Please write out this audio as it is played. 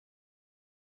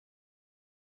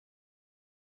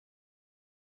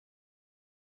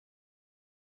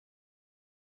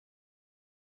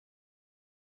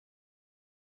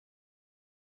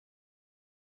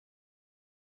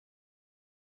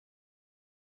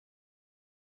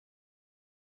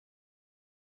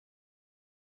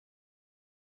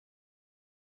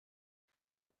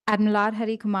Admiral R.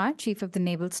 Hari Kumar, Chief of the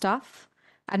Naval Staff,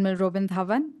 Admiral Robin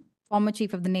Dhawan, former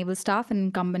Chief of the Naval Staff and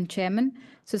incumbent Chairman,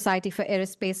 Society for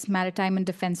Aerospace, Maritime and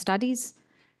Defense Studies,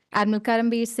 Admiral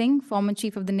Karambir Singh, former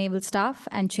Chief of the Naval Staff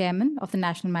and Chairman of the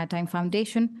National Maritime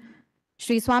Foundation,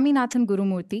 Shri Swaminathan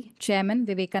Gurumurthy, Chairman,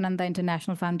 Vivekananda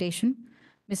International Foundation,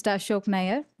 Mr. Ashok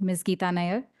Nayyar, Ms. Geeta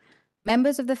Nayyar,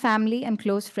 members of the family and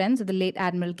close friends of the late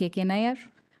Admiral K.K. Nayyar,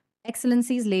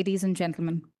 Excellencies, ladies and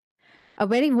gentlemen. A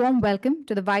very warm welcome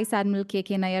to the Vice Admiral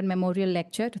K.K. Nayyar Memorial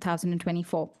Lecture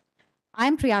 2024. I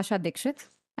am Priyasha Dikshit,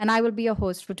 and I will be your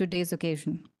host for today's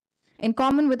occasion. In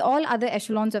common with all other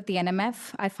echelons of the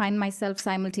NMF, I find myself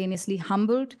simultaneously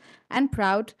humbled and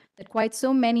proud that quite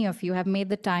so many of you have made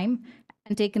the time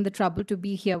and taken the trouble to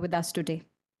be here with us today.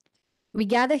 We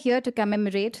gather here to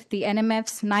commemorate the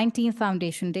NMF's 19th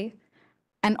Foundation Day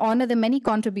and honor the many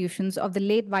contributions of the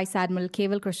late Vice Admiral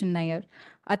Keval Krishnan Nayyar,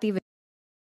 Ati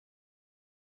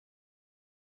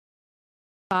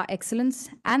Par Excellence,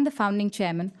 and the founding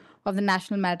chairman of the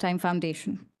National Maritime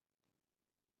Foundation.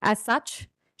 As such,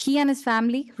 he and his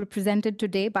family, represented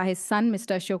today by his son,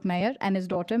 Mr. Ashok Nayyar, and his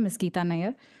daughter, Ms. Geeta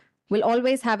Nayyar, will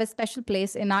always have a special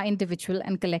place in our individual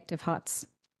and collective hearts.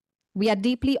 We are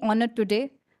deeply honored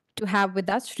today to have with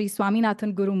us Shri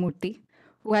Swaminathan Gurumurthy,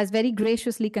 who has very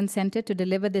graciously consented to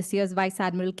deliver this year's Vice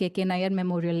Admiral K.K. Nayyar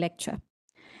Memorial Lecture.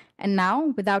 And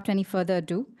now, without any further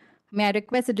ado, may I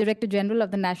request the Director General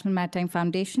of the National Maritime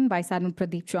Foundation, Vice Admiral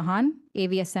Pradeep Chauhan,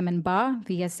 AVSM and BAR,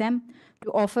 VSM,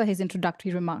 to offer his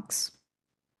introductory remarks.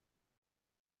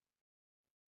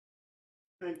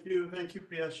 Thank you,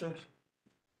 Priyasha.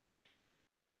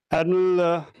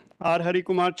 Admiral R. Hari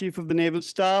Kumar, Chief of the Naval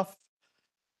Staff,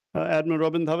 Admiral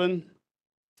Robin Dhawan,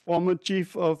 former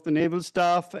Chief of the Naval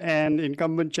Staff and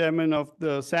incumbent Chairman of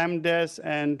the SAMDES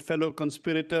and fellow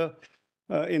conspirator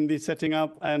in the setting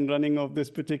up and running of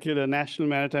this particular National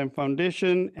Maritime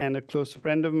Foundation, and a close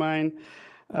friend of mine,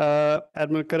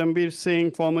 Admiral Karambir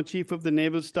Singh, former Chief of the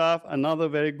Naval Staff, another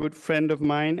very good friend of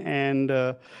mine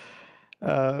and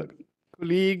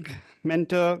colleague,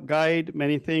 mentor, guide,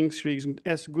 many things, Shri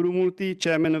S. Gurumurthy,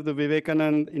 Chairman of the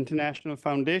Vivekananda International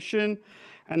Foundation,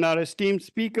 and our esteemed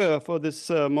speaker for this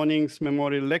morning's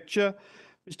memorial lecture,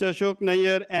 Mr. Ashok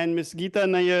Nayyar and Ms. Geeta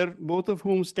Nayyar, both of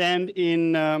whom stand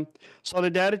in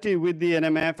solidarity with the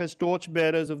NMF as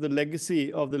torchbearers of the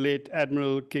legacy of the late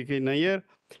Admiral K.K. Nayyar.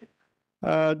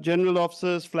 General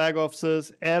officers, flag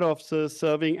officers, air officers,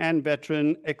 serving and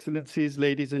veteran, excellencies,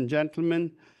 ladies and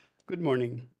gentlemen, good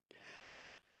morning.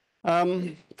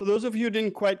 For those of you who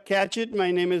didn't quite catch it,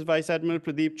 my name is Vice Admiral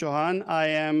Pradeep Chauhan. I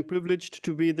am privileged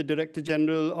to be the Director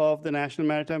General of the National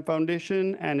Maritime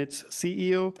Foundation and its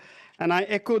CEO. And I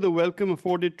echo the welcome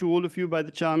afforded to all of you by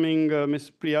the charming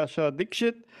Ms. Priyasha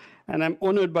Dikshit. And I'm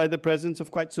honored by the presence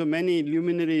of quite so many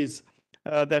luminaries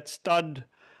that stud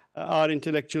our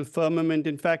intellectual firmament.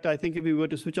 In fact, I think if we were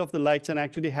to switch off the lights and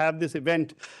actually have this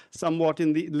event somewhat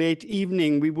in the late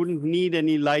evening, we wouldn't need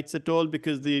any lights at all,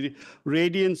 because the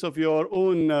radiance of your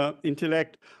own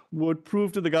intellect would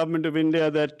prove to the government of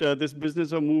India that this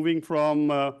business of moving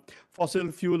from fossil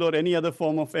fuel or any other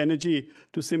form of energy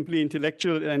to simply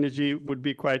intellectual energy would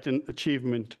be quite an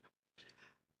achievement.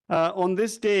 On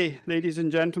this day, ladies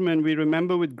and gentlemen, we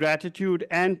remember with gratitude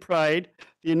and pride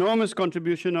the enormous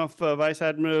contribution of Vice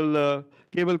Admiral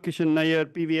Keval Krishnan Nayyar,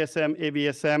 PVSM,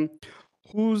 AVSM,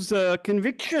 whose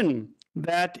conviction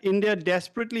that India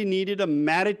desperately needed a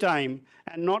maritime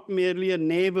and not merely a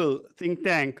naval think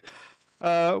tank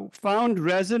found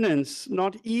resonance,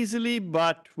 not easily,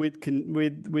 but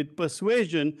with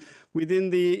persuasion within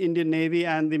the Indian Navy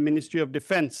and the Ministry of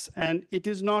Defense. And it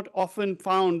is not often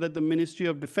found that the Ministry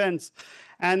of Defense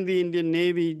and the Indian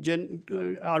Navy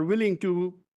are willing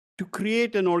to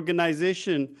create an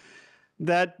organization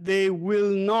that they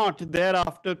will not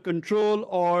thereafter control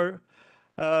or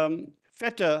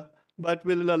fetter, but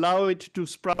will allow it to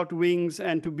sprout wings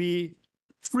and to be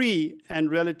free and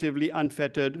relatively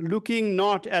unfettered, looking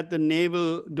not at the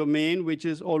naval domain, which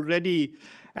is already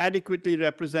adequately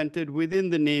represented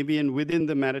within the Navy and within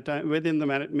the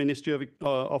Ministry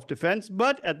of Defense,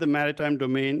 but at the maritime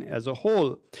domain as a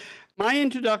whole. My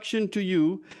introduction to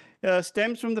you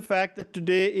stems from the fact that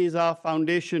today is our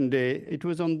Foundation Day. It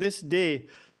was on this day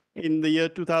in the year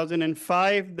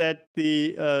 2005 that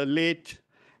the late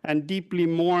and deeply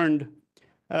mourned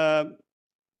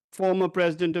former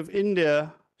President of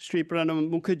India, Sri Pranab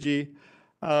Mukherjee,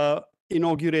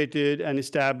 inaugurated and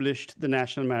established the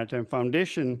National Maritime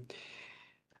Foundation.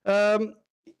 Admiral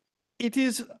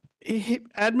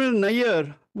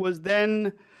Nayyar was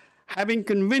then, having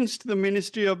convinced the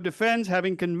Ministry of Defense,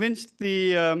 having convinced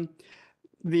the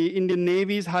the Indian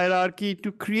Navy's hierarchy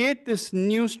to create this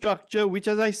new structure, which,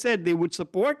 as I said, they would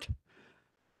support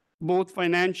both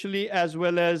financially as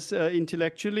well as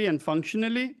intellectually and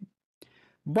functionally,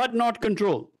 but not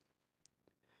control,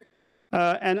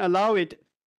 and allow it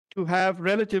to have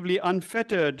relatively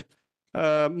unfettered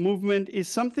movement is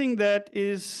something that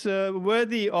is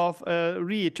worthy of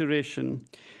reiteration.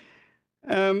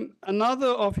 Another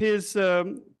of his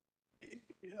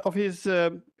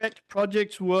pet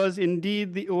projects was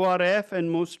indeed the ORF and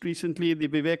most recently the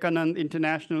Vivekanand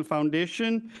International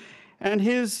Foundation. And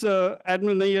his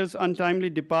Admiral Nayyar's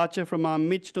untimely departure from our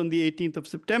midst on the 18th of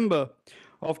September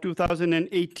of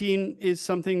 2018 is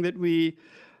something that we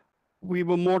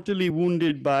were mortally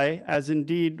wounded by, as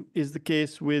indeed is the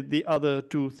case with the other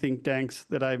two think tanks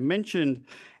that I've mentioned.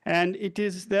 And it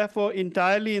is therefore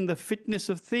entirely in the fitness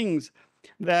of things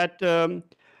that the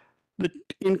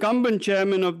incumbent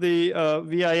chairman of the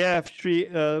VIF, Sri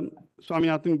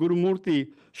Swaminathan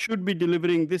Gurumurthy, should be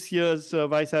delivering this year's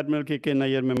Vice Admiral K.K.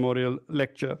 Nayyar Memorial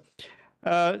Lecture.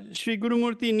 Sri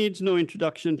Gurumurthy needs no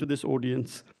introduction to this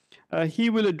audience. He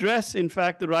will address, in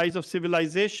fact, the rise of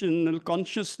civilizational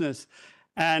consciousness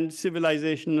and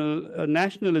civilizational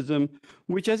nationalism,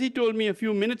 which, as he told me a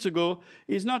few minutes ago,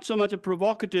 is not so much a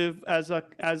provocative as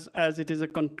it is a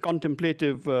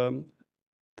contemplative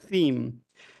theme.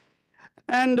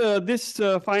 And this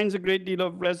finds a great deal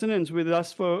of resonance with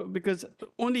us because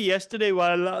only yesterday,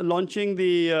 while launching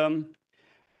the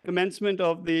commencement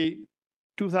of the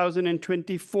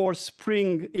 2024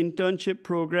 spring internship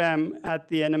program at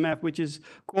the NMF, which is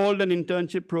called an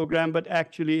internship program, but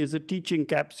actually is a teaching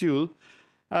capsule,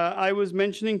 I was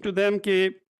mentioning to them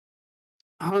कि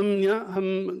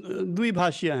हम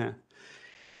द्विभाषीय हैं.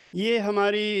 ये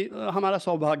हमारा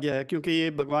सौभाग्य है क्योंकि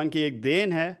ये भगवान की एक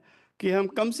देन है कि हम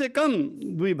कम से कम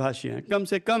द्विभाषीय हैं, कम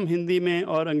से कम हिंदी में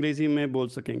और अंग्रेज़ी में बोल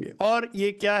सकेंगे. और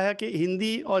ये क्या है कि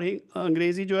हिंदी और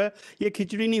अंग्रेज़ी जो है ये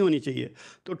खिचड़ी नहीं होनी चाहिए.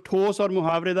 तो ठोस और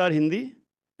मुहावरेदार हिंदी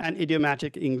एंड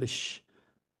इडियोमैटिक इंग्लिश.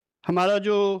 हमारी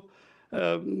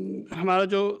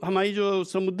जो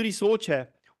समुद्री सोच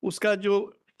है उसका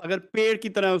जो अगर पेड़ की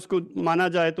तरह उसको माना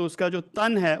जाए तो उसका जो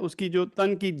तन है, उसकी जो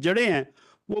तन की जड़ें हैं,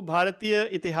 वो भारतीय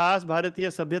इतिहास,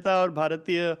 भारतीय सभ्यता और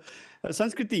भारतीय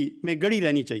संस्कृति में गड़ी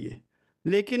रहनी चाहिए.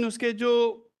 लेकिन उसके जो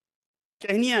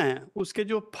टहनियाँ हैं, उसके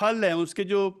जो फल हैं, उसके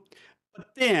जो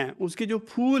पत्ते हैं, उसके जो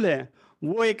फूल हैं,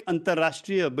 वो एक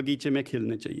अंतर्राष्ट्रीय बगीचे में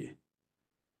खिलने चाहिए.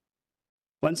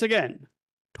 Once again,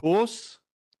 ठोस,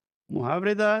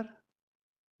 मुहावरेदार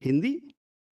Hindi,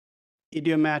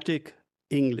 idiomatic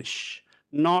English,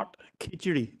 not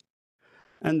khichdi.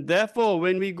 And therefore,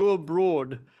 when we go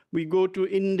abroad, we go to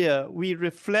India, we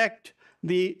reflect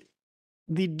the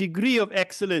degree of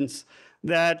excellence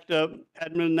that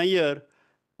Admiral Nayyar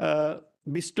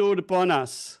bestowed upon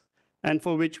us and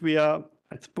for which we are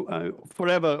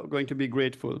forever going to be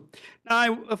grateful.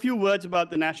 Now, a few words about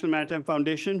the National Maritime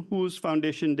Foundation, whose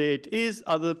foundation day it is.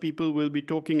 Other people will be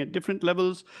talking at different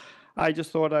levels. I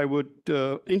just thought I would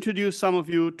introduce some of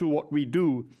you to what we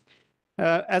do.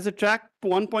 As a track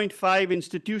 1.5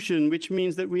 institution, which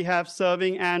means that we have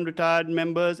serving and retired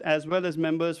members, as well as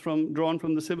members drawn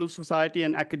from the civil society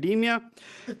and academia.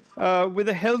 With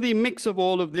a healthy mix of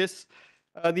all of this,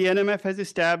 the NMF has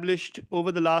established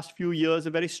over the last few years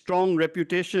a very strong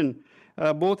reputation,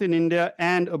 both in India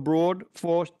and abroad,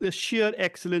 for the sheer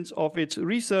excellence of its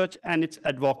research and its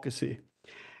advocacy.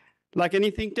 Like any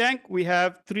think tank, we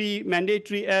have three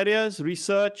mandatory areas: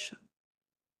 research,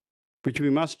 which we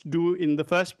must do in the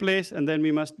first place, and then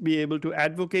we must be able to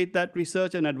advocate that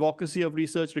research, and advocacy of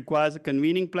research requires a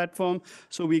convening platform,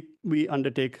 so we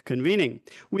undertake convening.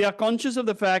 We are conscious of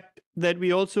the fact that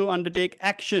we also undertake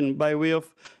action by way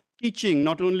of teaching,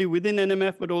 not only within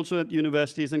NMF, but also at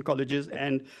universities and colleges,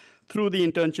 and through the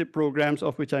internship programs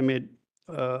of which I made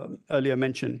earlier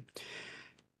mention.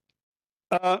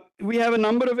 We have a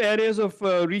number of areas of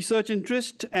research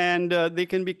interest, and they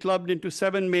can be clubbed into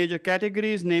 7 major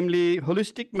categories, namely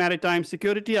holistic maritime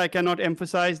security. I cannot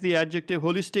emphasize the adjective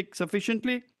holistic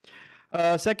sufficiently.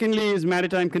 Secondly is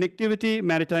maritime connectivity,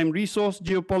 maritime resource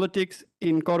geopolitics,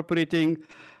 incorporating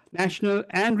national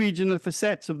and regional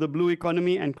facets of the blue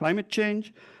economy and climate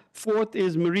change. Fourth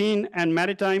is marine and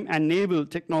maritime and naval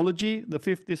technology. The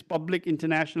fifth is public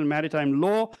international maritime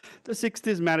law. The sixth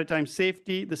is maritime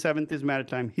safety. The seventh is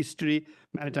maritime history,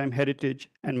 maritime heritage,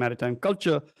 and maritime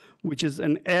culture, which is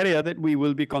an area that we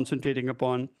will be concentrating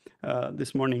upon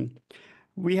this morning.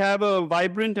 We have a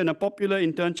vibrant and a popular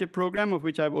internship program, of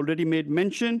which I've already made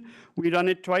mention. We run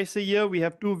it twice a year. We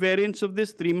have 2 variants of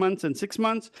this, 3 months and 6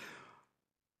 months.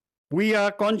 We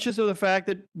are conscious of the fact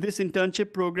that this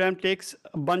internship program takes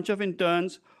a bunch of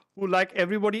interns who, like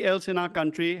everybody else in our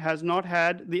country, has not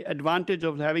had the advantage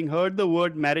of having heard the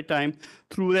word maritime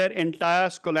through their entire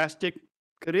scholastic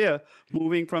career,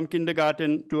 moving from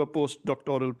kindergarten to a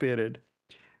postdoctoral period.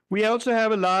 We also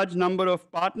have a large number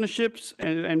of partnerships,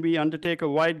 and we undertake a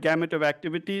wide gamut of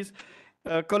activities,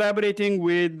 collaborating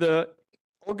with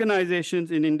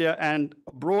organizations in India and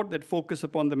abroad that focus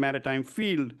upon the maritime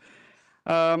field.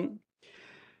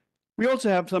 We also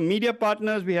have some media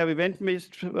partners. We have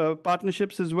event-based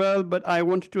partnerships as well, but I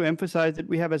wanted to emphasize that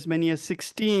we have as many as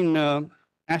 16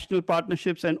 national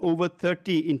partnerships and over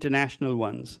 30 international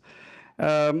ones.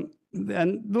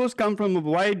 And those come from a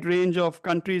wide range of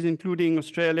countries, including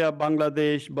Australia,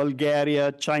 Bangladesh,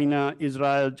 Bulgaria, China,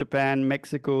 Israel, Japan,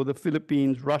 Mexico, the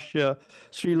Philippines, Russia,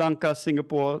 Sri Lanka,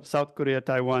 Singapore, South Korea,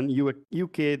 Taiwan,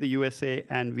 UK, the USA,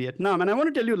 and Vietnam. And I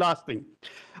want to tell you last thing.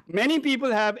 Many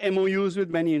people have MOUs with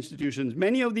many institutions.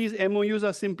 Many of these MOUs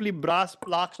are simply brass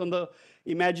plaques on the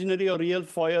imaginary or real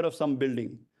foyer of some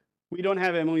building. We don't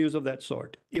have MOUs of that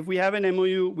sort. If we have an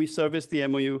MOU, we service the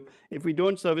MOU. If we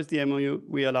don't service the MOU,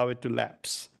 we allow it to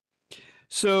lapse.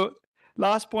 So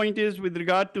last point is with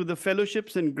regard to the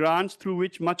fellowships and grants through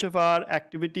which much of our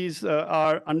activities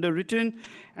are underwritten,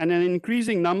 and an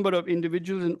increasing number of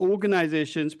individuals and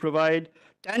organizations provide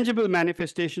tangible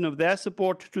manifestation of their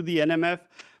support to the NMF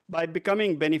by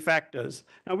becoming benefactors.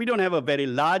 Now, we don't have a very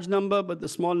large number, but the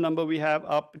small number we have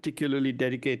are particularly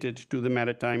dedicated to the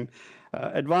maritime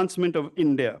advancement of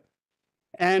India.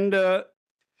 And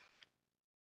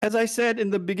as I said in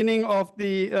the beginning of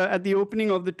at the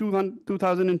opening of the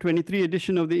 2023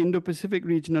 edition of the Indo-Pacific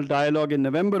Regional Dialogue in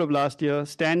November of last year,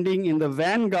 standing in the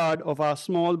vanguard of our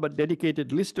small but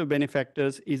dedicated list of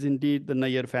benefactors is indeed the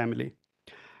Nayyar family.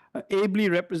 Ably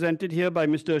represented here by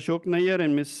Mr. Ashok Nayyar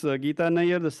and Ms. Geeta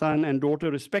Nayyar, the son and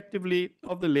daughter respectively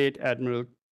of the late Admiral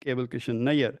Keval Kishan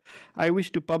Nayyar. I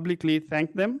wish to publicly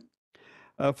thank them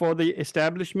for the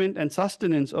establishment and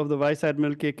sustenance of the Vice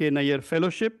Admiral K.K. Nayyar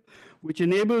Fellowship, which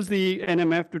enables the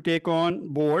NMF to take on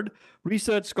board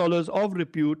research scholars of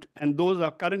repute, and those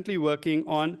are currently working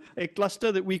on a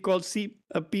cluster that we call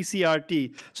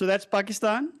PCRT. So that's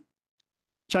Pakistan,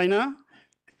 China,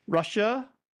 Russia,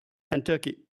 and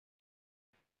Turkey.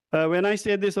 When I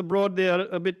say this abroad, they're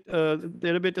a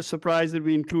bit surprised that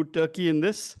we include Turkey in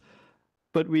this,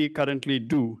 but we currently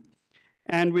do.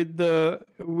 And with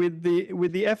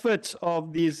the efforts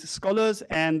of these scholars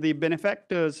and the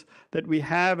benefactors that we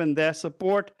have and their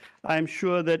support, I'm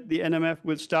sure that the NMF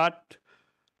will start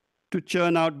to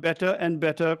churn out better and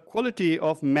better quality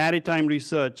of maritime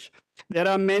research. There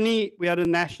are many. We are a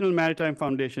national maritime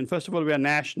foundation. First of all, we are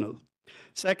national.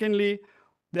 Secondly,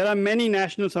 there are many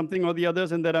national something or the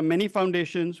others, and there are many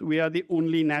foundations. We are the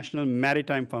only national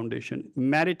maritime foundation.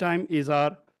 Maritime is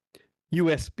our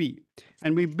USP,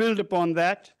 and we build upon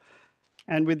that.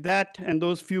 And with that and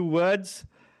those few words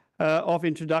of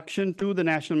introduction to the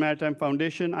National Maritime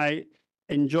Foundation, I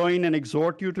enjoin and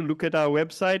exhort you to look at our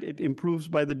website. It improves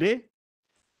by the day.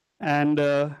 And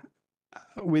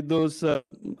with those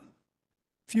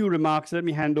few remarks, let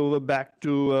me hand over back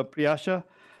to Priyasha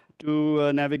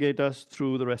to navigate us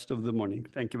through the rest of the morning.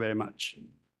 Thank you very much.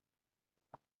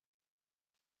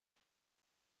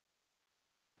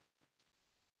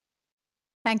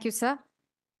 Thank you, sir.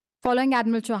 Following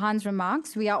Admiral Chauhan's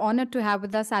remarks, we are honored to have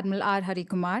with us Admiral R.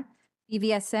 Harikumar,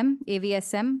 PVSM,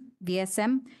 AVSM,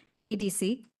 VSM,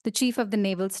 EDC, the Chief of the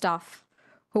Naval Staff,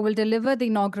 who will deliver the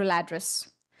inaugural address.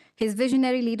 His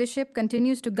visionary leadership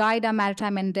continues to guide our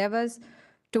maritime endeavors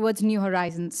towards new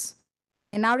horizons.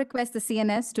 I now request the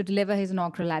CNS to deliver his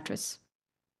inaugural address.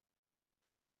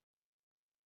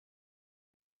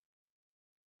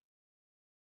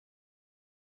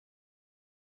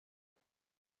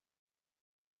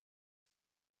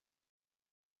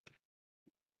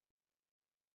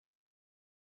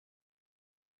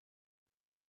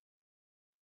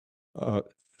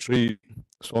 Shri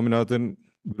Swaminathan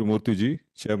Gurumurthy ji,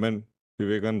 Chairman,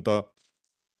 Vivekananda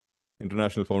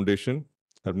International Foundation,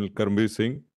 Admiral Karambir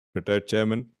Singh, retired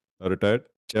Chairman,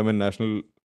 National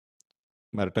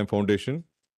Maritime Foundation,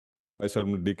 Vice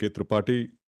Admiral D.K. Tripathi,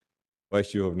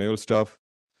 Vice Chief of Naval Staff,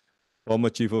 former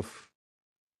Chief of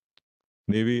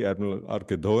Navy, Admiral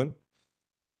R.K. Dhawan,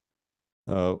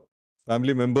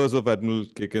 family members of Admiral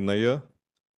K.K. Nayyar,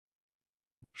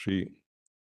 Shri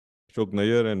Ashok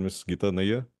Nayyar and Ms. Geeta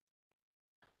Nayyar,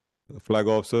 flag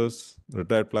officers,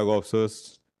 retired flag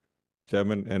officers,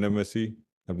 Chairman NMSC,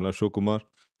 Admiral Ashok Kumar,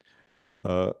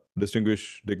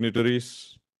 distinguished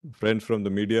dignitaries, friends from the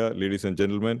media, ladies and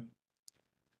gentlemen.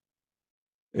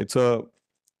 It's a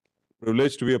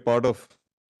privilege to be a part of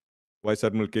Vice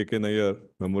Admiral K.K. Nayyar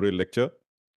Memorial Lecture,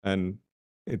 and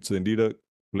it's indeed a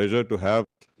pleasure to have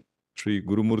Sri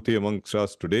Gurumurthy amongst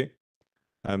us today.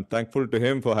 I'm thankful to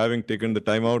him for having taken the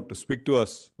time out to speak to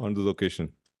us on this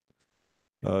occasion.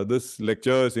 This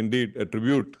lecture is indeed a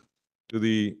tribute to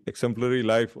the exemplary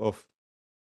life of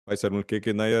Vice Admiral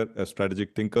K.K. Nayyar, a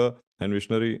strategic thinker and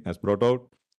visionary, as brought out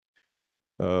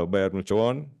by Admiral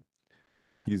Chauhan.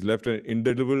 He's left an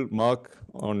indelible mark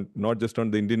on not just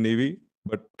on the Indian Navy,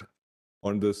 but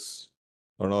on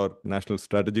our national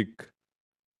strategic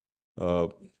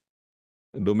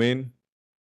domain,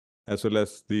 as well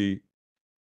as the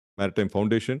Maritime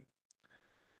Foundation.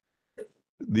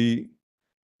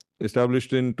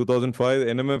 Established in 2005,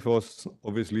 NMF was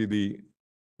obviously the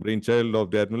brainchild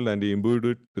of the Admiral, and he imbued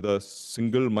it with a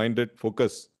single-minded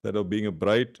focus that of being a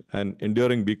bright and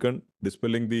enduring beacon,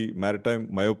 dispelling the maritime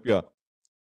myopia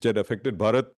which had affected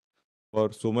Bharat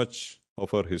for so much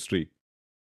of our history.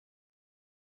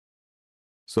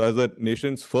 So as the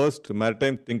nation's first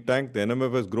maritime think tank, the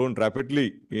NMF has grown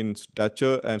rapidly in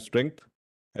stature and strength,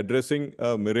 addressing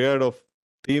a myriad of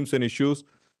themes and issues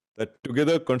that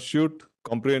together constitute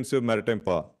comprehensive maritime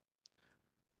power.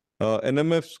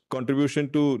 NMF's contribution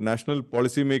to national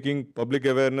policy making, public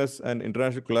awareness, and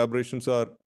international collaborations are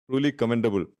truly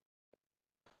commendable.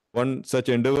 One such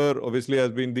endeavor obviously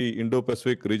has been the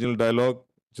Indo-Pacific Regional Dialogue,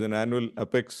 which is an annual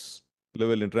apex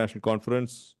level international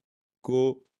conference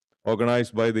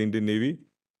co-organized by the Indian Navy.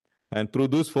 And through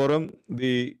this forum,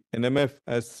 the NMF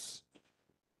as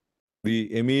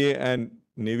the MEA and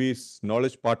Navy's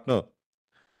knowledge partner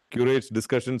curates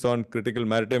discussions on critical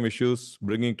maritime issues,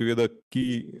 bringing together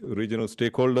key regional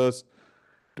stakeholders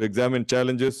to examine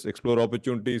challenges, explore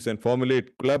opportunities, and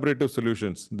formulate collaborative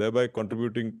solutions, thereby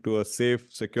contributing to a safe,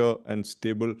 secure, and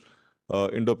stable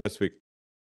Indo-Pacific.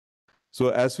 So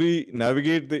as we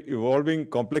navigate the evolving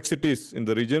complexities in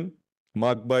the region,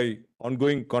 marked by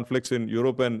ongoing conflicts in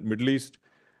Europe and Middle East,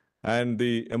 and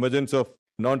the emergence of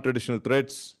non-traditional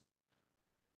threats,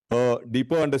 a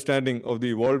deeper understanding of the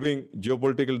evolving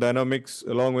geopolitical dynamics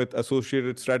along with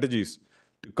associated strategies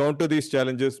to counter these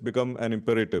challenges become an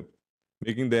imperative,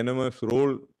 making the NMF's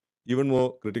role even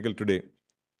more critical today.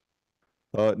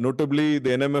 Notably, the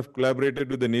NMF collaborated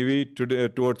with the Navy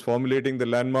towards formulating the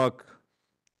landmark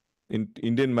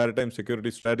Indian Maritime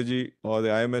Security Strategy, or the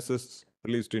IMSS,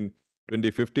 released in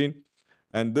 2015.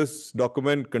 And this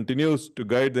document continues to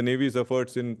guide the Navy's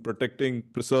efforts in protecting,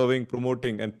 preserving,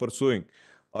 promoting, and pursuing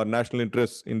our national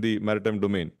interests in the maritime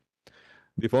domain.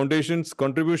 The Foundation's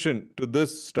contribution to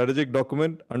this strategic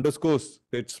document underscores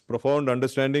its profound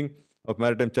understanding of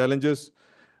maritime challenges,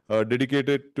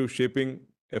 dedicated to shaping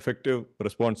effective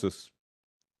responses.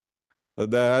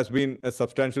 There has been a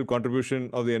substantial contribution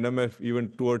of the NMF even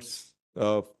towards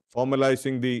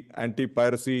formalizing the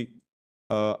Anti-Piracy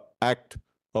Act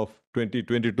of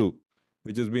 2022,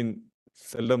 which has been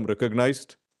seldom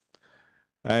recognized.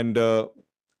 And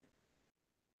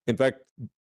in fact,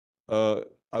 I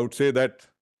would say that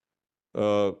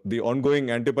the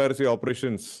ongoing anti-piracy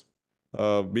operations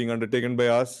being undertaken by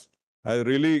us has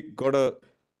really got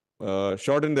a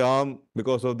shot in the arm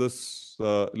because of this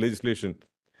legislation.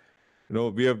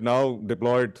 We have now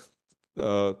deployed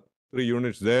 3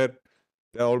 units there.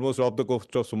 They are almost off the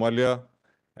coast of Somalia,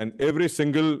 and every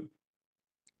single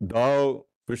dhow,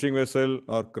 fishing vessel,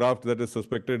 or craft that is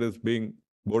suspected is being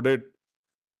boarded.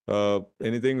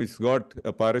 Anything which got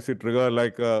a piracy trigger,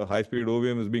 like a high-speed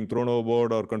OVM, is being thrown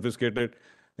overboard or confiscated.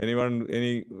 Any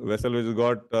vessel which has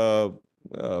got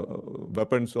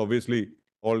weapons, obviously,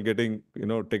 all getting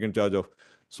taken charge of.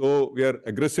 So we are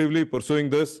aggressively pursuing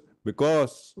this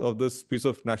because of this piece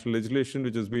of national legislation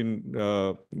which has been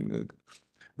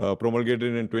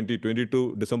promulgated in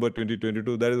December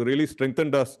 2022. That has really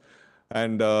strengthened us,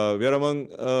 and we are among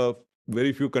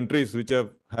very few countries which have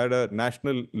had a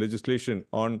national legislation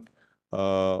on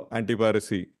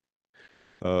anti-piracy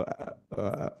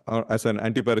as an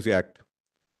anti-piracy act.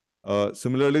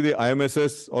 Similarly, the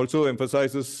IMSS also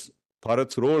emphasizes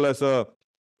Bharat's role as a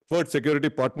preferred security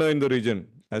partner in the region,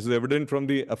 as is evident from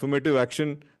the affirmative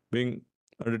action being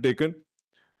undertaken,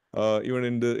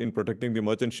 even in protecting the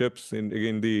merchant ships,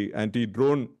 in the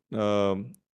anti-drone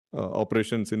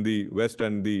operations in the West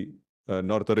and the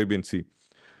North Arabian Sea.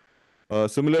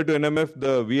 Similar to NMF,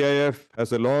 the VIF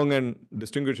has a long and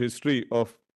distinguished history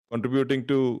of contributing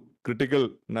to critical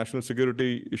national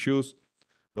security issues,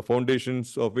 the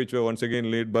foundations of which were once again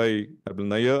laid by Admiral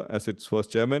Nayyar as its first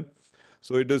chairman.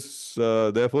 So it is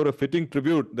therefore a fitting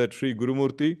tribute that Sri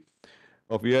Gurumurthy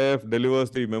of VIF delivers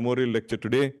the memorial lecture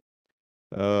today.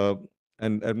 And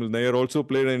Admiral Nayyar also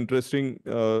played an interesting,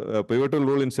 pivotal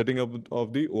role in setting up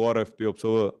of the ORF, the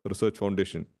Observer Research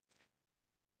Foundation.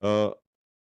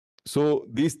 So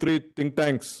these three think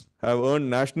tanks have earned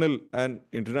national and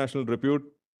international repute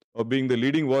of being the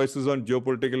leading voices on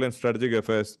geopolitical and strategic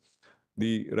affairs.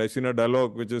 The Raisina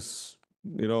Dialogue, which is,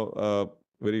 a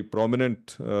very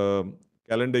prominent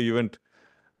calendar event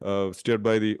steered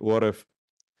by the ORF.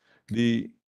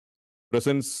 The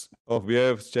presence of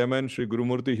VIF's chairman, Sri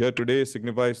Gurumurthy, here today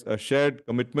signifies a shared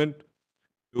commitment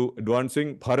to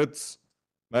advancing Bharat's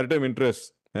maritime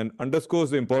interests and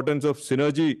underscores the importance of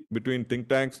synergy between think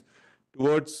tanks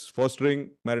towards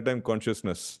fostering maritime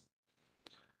consciousness.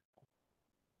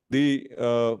 The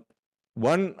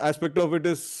one aspect of it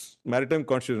is maritime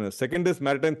consciousness. Second is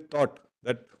maritime thought.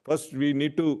 That first we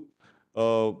need to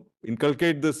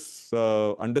inculcate this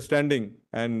understanding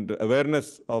and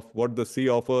awareness of what the sea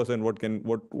offers and what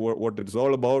it's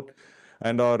all about,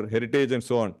 and our heritage and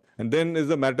so on. And then is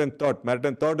the maritime thought.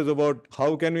 Maritime thought is about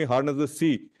how can we harness the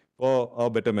sea for our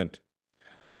betterment.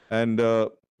 And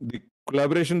the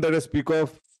collaboration that I speak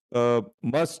of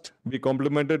must be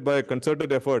complemented by a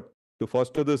concerted effort to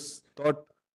foster this thought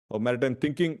of maritime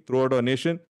thinking throughout our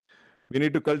nation. We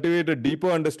need to cultivate a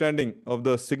deeper understanding of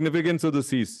the significance of the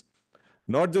seas,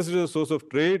 not just as a source of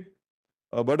trade,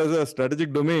 but as a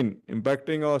strategic domain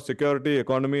impacting our security,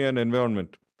 economy, and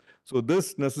environment. So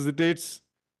this necessitates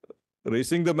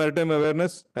raising the maritime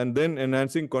awareness and then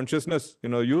enhancing consciousness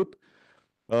in our youth,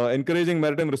 encouraging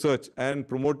maritime research, and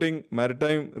promoting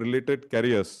maritime-related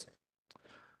careers.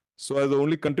 So as the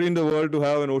only country in the world to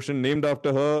have an ocean named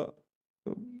after her,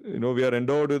 we are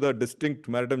endowed with a distinct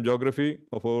maritime geography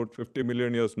of about 50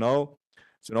 million years now.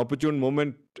 It's an opportune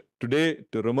moment today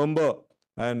to remember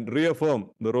and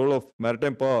reaffirm the role of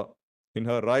maritime power in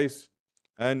her rise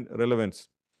and relevance.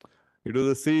 It was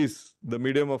the seas, the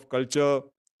medium of culture,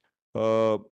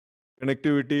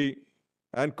 connectivity,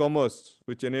 and commerce,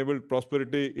 which enabled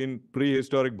prosperity in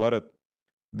prehistoric Bharat,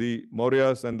 the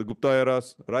Mauryas and the Gupta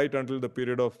eras, right until the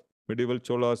period of medieval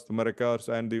Cholas, the Marathas,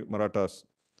 and the Marathas.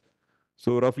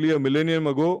 So roughly a millennium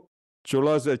ago,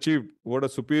 Cholas achieved what a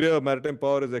superior maritime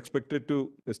power is expected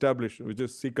to establish, which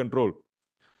is sea control.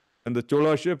 And the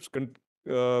Chola ships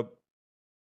conducted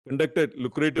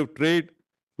lucrative trade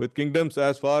with kingdoms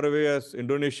as far away as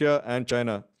Indonesia and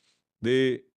China.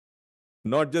 They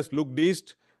not just looked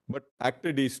east, but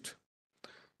acted east.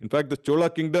 In fact, the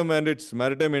Chola kingdom and its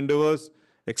maritime endeavors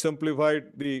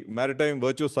exemplified the maritime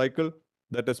virtue cycle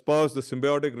that espoused the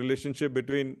symbiotic relationship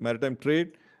between maritime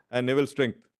trade and naval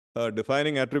strength, a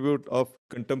defining attribute of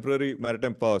contemporary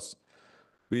maritime powers.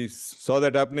 We saw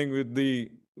that happening with the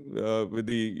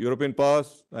European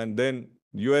powers, and then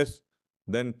US,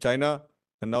 then China,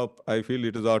 and now I feel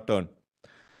it is our turn.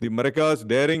 The Marathas'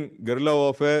 daring guerrilla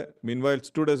warfare, meanwhile,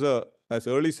 stood as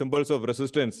early symbols of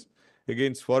resistance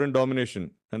against foreign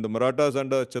domination, and the Marathas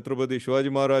under Chhatrapati Shivaji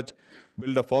Maharaj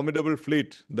built a formidable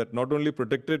fleet that not only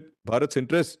protected Bharat's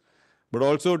interests, but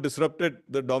also disrupted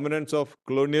the dominance of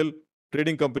colonial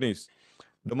trading companies,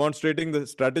 demonstrating the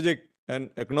strategic and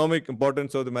economic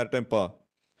importance of the maritime power.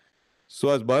 So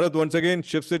as Bharat once again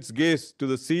shifts its gaze to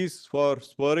the seas for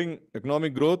spurring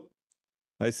economic growth,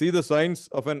 I see the signs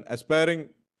of an aspiring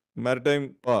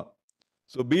maritime power.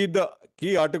 So be it the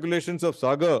key articulations of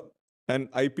Sagar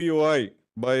and IPOI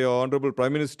by our Honorable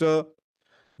Prime Minister,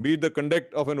 be it the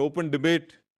conduct of an open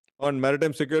debate on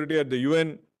maritime security at the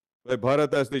UN by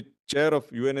Bharat as the chair of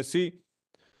UNSC,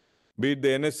 be it the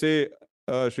NSA,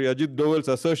 Sri Ajit Doval's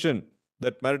assertion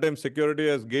that maritime security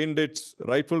has gained its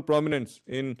rightful prominence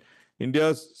in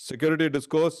India's security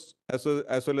discourse, as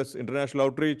well as international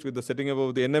outreach with the setting up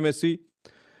of the NMSC,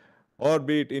 or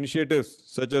be it initiatives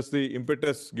such as the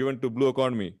impetus given to blue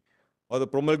economy, or the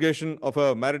promulgation of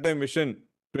a maritime mission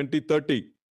 2030,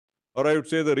 or I would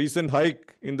say the recent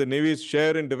hike in the Navy's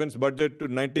share in defense budget to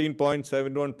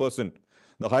 19.71%,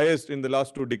 the highest in the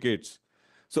last 2 decades.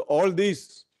 So all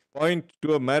these point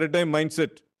to a maritime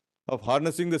mindset of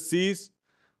harnessing the seas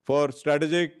for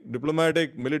strategic,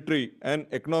 diplomatic, military, and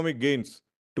economic gains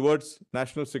towards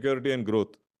national security and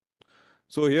growth.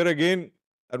 So here again,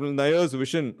 Admiral Nayyar's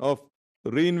vision of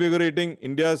reinvigorating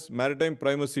India's maritime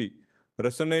primacy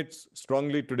resonates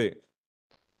strongly today.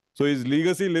 So his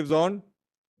legacy lives on,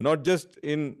 not just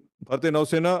in Bharatiya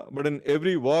Nausena, but in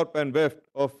every warp and weft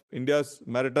of India's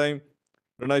maritime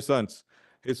renaissance.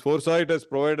 His foresight has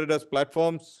provided us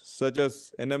platforms such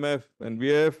as NMF and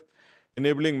VIF,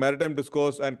 enabling maritime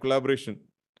discourse and collaboration.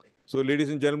 So, ladies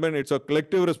and gentlemen, it's a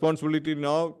collective responsibility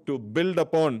now to build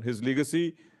upon his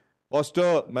legacy,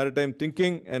 foster maritime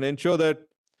thinking, and ensure that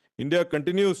India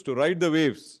continues to ride the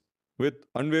waves with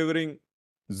unwavering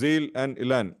zeal and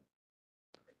elan.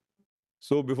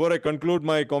 So before I conclude,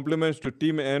 my compliments to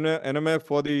Team NMF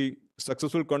for the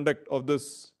successful conduct of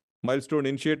this milestone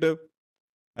initiative.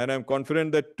 And I'm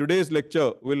confident that today's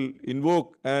lecture will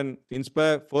invoke and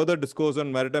inspire further discourse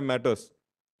on maritime matters.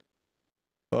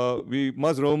 We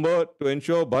must remember to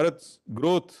ensure Bharat's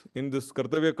growth in this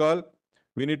Kartavya Kal,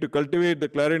 we need to cultivate the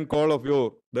clarion call of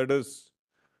your, that is,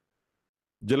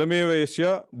 Jalameva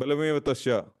Yasya, Balameva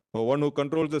Tasya. One who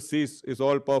controls the seas is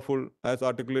all powerful, as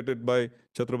articulated by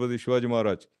Chhatrapati Shivaji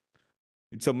Maharaj.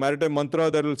 It's a maritime mantra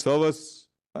that will serve us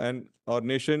and our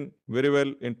nation very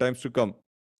well in times to come.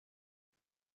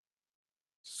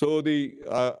 So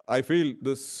I feel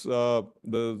this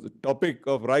the topic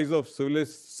of rise of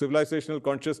civilizational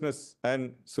consciousness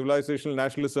and civilizational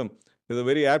nationalism is a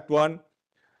very apt one.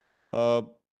 The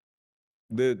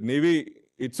Navy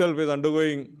itself is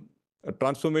undergoing a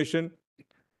transformation,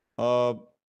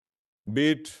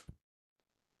 be it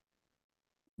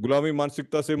Gulami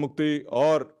Mansikta Se Mukti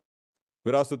or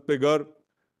Virasat Pe Ghar.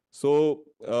 So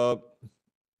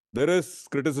there is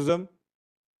criticism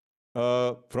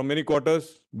from many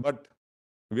quarters, but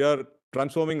we are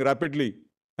transforming rapidly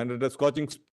and at a scorching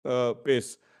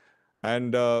pace.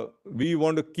 And we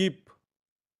want to keep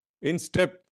in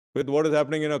step with what is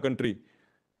happening in our country.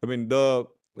 I mean,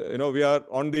 we are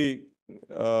on the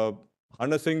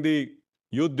harnessing the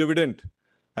youth dividend,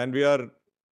 and we are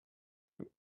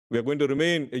going to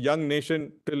remain a young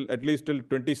nation till at least till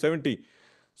 2070.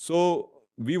 So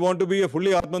we want to be a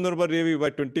fully Atmanirbhar Navy by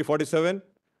 2047.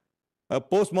 A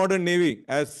postmodern Navy,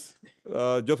 as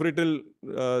Geoffrey Till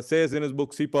says in his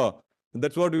book SIPA.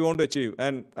 That's what we want to achieve.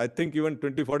 And I think even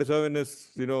 2047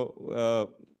 is,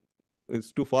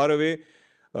 is too far away.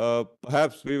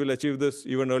 Perhaps we will achieve this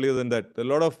even earlier than that. A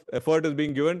lot of effort is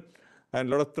being given and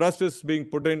a lot of thrust is being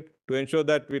put in to ensure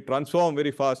that we transform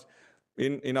very fast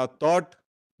in our thought,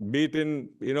 be it in,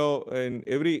 in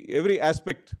every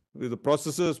aspect, the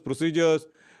processes, procedures,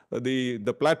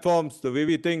 the platforms, the way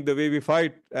we think, the way we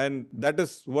fight, and that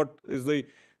is what is the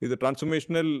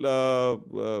transformational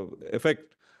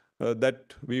effect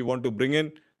that we want to bring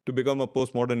in to become a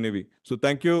postmodern Navy. So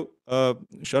thank you,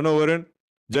 Shano Varun.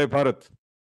 Jai Bharat.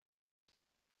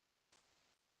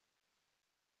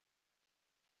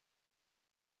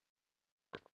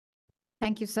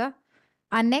 Thank you, sir.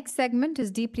 Our next segment is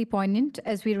deeply poignant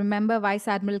as we remember Vice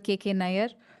Admiral K.K.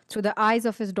 Nayyar through the eyes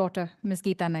of his daughter, Ms.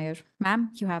 Geeta Nayyar. Ma'am,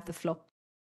 you have the floor.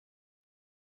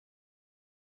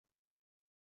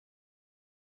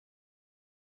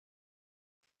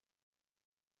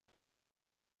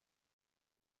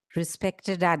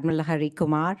 Respected Admiral Hari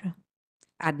Kumar,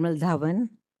 Admiral Dhawan,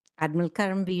 Admiral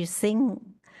Karambir Singh,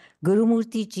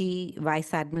 Gurumurthy Ji,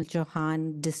 Vice Admiral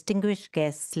Chauhan, distinguished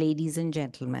guests, ladies and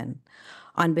gentlemen.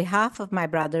 On behalf of my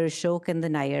brother Ashok and the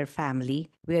Nayyar family,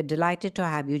 we are delighted to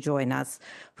have you join us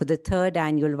for the third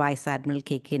annual Vice Admiral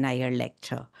K.K. Nayyar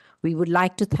lecture. We would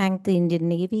like to thank the Indian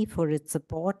Navy for its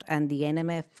support and the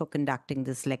NMF for conducting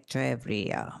this lecture every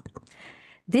year.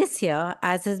 This year,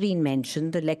 as has been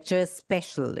mentioned, the lecture is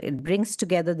special. It brings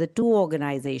together the two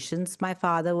organizations my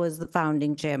father was the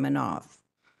founding chairman of.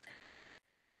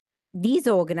 These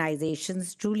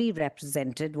organizations truly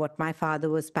represented what my father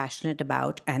was passionate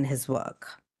about and his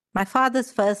work. My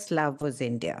father's first love was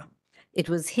India. It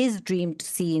was his dream to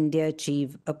see India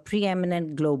achieve a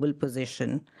preeminent global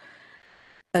position,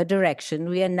 a direction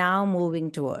we are now moving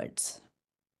towards.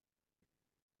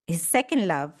 His second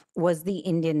love was the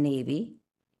Indian Navy,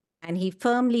 and he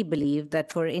firmly believed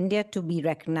that for India to be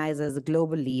recognized as a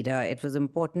global leader, it was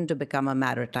important to become a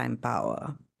maritime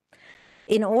power.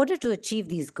 In order to achieve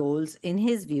these goals, in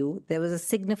his view, there was a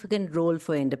significant role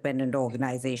for independent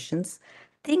organizations,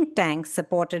 think tanks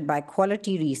supported by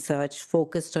quality research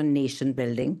focused on nation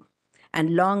building,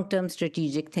 and long-term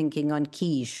strategic thinking on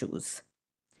key issues.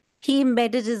 He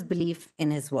embedded his belief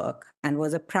in his work and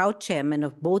was a proud chairman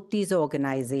of both these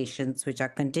organizations, which are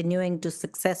continuing to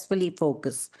successfully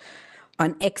focus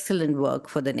on excellent work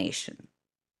for the nation.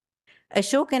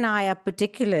 Ashok and I are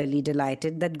particularly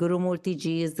delighted that Gurumurthy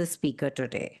Ji is the speaker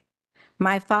today.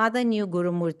 My father knew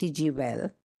Gurumurthy Ji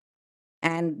well,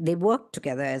 and they worked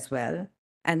together as well,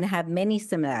 and have many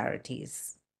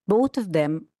similarities. Both of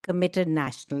them committed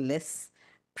nationalists,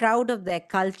 proud of their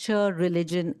culture,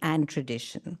 religion, and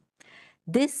tradition.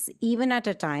 This even at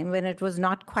a time when it was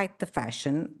not quite the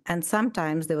fashion, and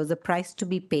sometimes there was a price to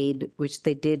be paid, which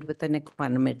they did with an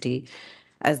equanimity,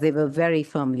 as they were very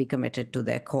firmly committed to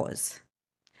their cause.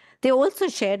 They also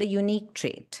shared a unique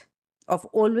trait of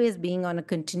always being on a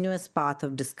continuous path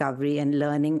of discovery and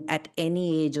learning at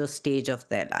any age or stage of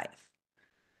their life.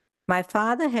 My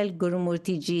father held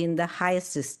Gurumurthy Ji in the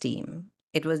highest esteem.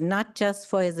 It was not just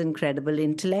for his incredible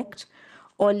intellect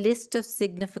or list of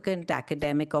significant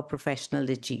academic or professional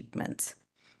achievements.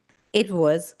 It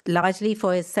was largely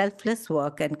for his selfless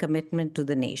work and commitment to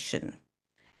the nation.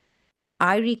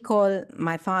 I recall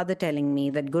my father telling me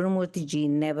that Gurumurthy ji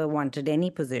never wanted any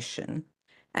position.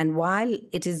 And while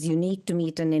it is unique to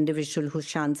meet an individual who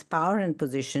shuns power and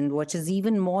position, what is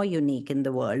even more unique in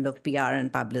the world of PR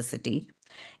and publicity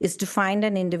is to find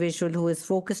an individual who is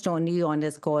focused only on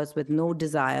his cause with no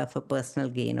desire for personal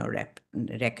gain or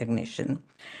recognition.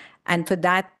 And for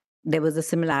that, there was a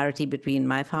similarity between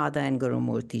my father and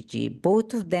Gurumurthy ji.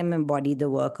 Both of them embody the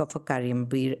work of a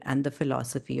Karyambir and the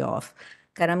philosophy of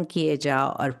Karam kiye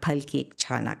jao aur phal ki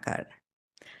ichha na kar.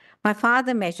 My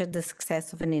father measured the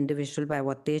success of an individual by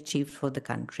what they achieved for the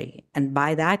country. And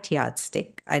by that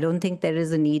yardstick, I don't think there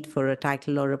is a need for a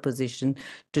title or a position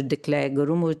to declare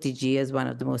Gurumurthy ji as one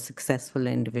of the most successful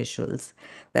individuals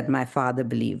that my father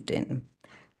believed in.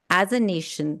 As a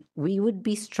nation, we would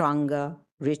be stronger,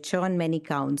 richer on many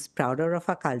counts, prouder of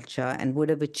our culture, and would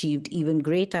have achieved even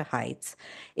greater heights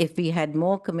if we had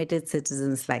more committed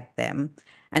citizens like them.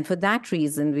 And for that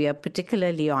reason, we are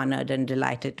particularly honored and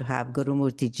delighted to have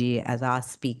Gurumurthy ji as our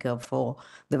speaker for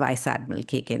the Vice Admiral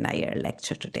K.K. Nayyar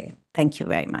lecture today. Thank you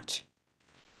very much.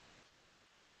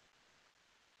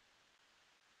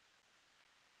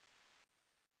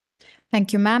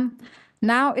 Thank you, ma'am.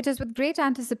 Now it is with great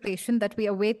anticipation that we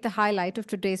await the highlight of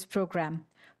today's program.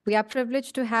 We are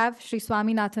privileged to have Sri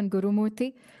Swaminathan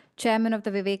Gurumurthy, Chairman of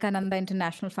the Vivekananda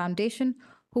International Foundation,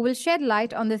 who will shed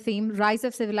light on the theme Rise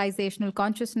of Civilizational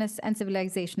Consciousness and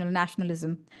Civilizational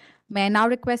Nationalism. May I now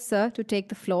request, sir, to take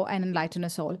the floor and enlighten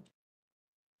us all.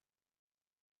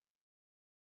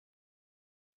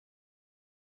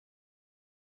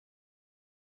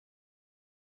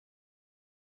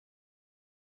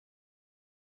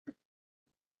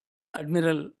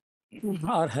 Admiral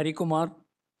R. Hari Kumar,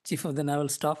 Chief of the Naval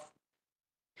Staff,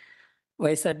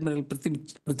 Vice Admiral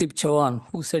Pradeep Chauhan,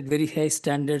 who set very high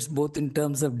standards both in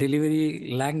terms of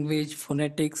delivery, language,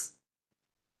 phonetics,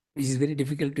 which is very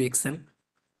difficult to excel.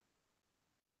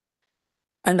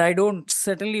 And I don't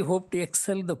certainly hope to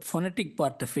excel the phonetic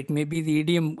part of it. Maybe the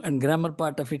idiom and grammar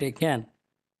part of it I can.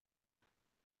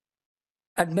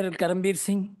 Admiral Karambir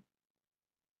Singh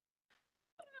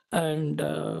and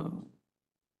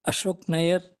Ashok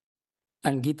Nayyar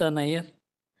and Geeta Nayyar,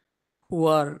 who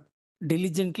are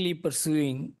diligently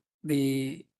pursuing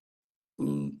the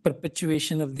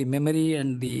perpetuation of the memory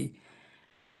and the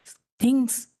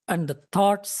things and the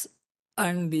thoughts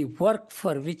and the work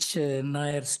for which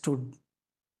Nayyar stood.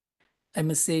 I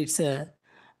must say it's an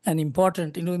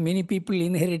important, many people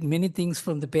inherit many things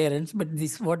from the parents, but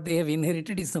this what they have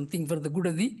inherited is something for the good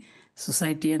of the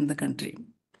society and the country.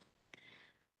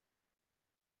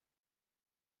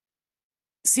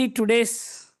 See,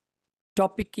 today's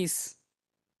topic is,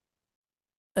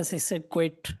 as I said,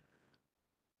 quite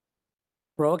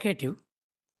provocative,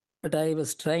 but I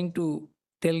was trying to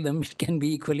tell them it can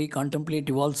be equally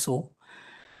contemplative also.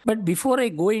 But before I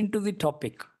go into the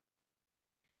topic,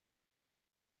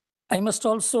 I must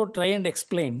also try and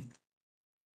explain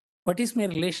what is my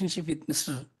relationship with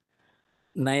Mr.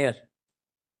 Nayyar,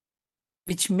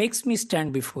 which makes me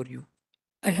stand before you.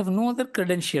 I have no other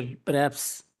credential,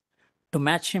 perhaps, to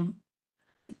match him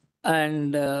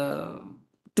and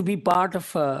to be part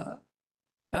of a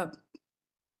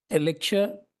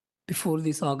lecture before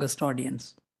this august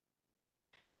audience.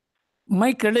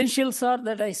 My credentials are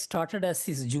that I started as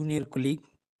his junior colleague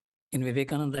in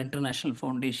Vivekananda International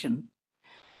Foundation,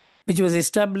 which was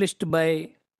established by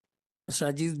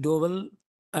Mr. Ajit Doval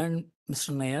and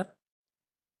Mr. Nayyar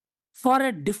for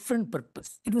a different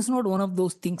purpose. It was not one of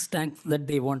those think tanks that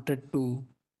they wanted to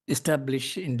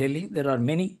establish in Delhi. There are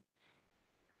many.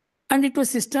 And it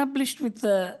was established with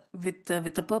a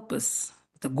purpose,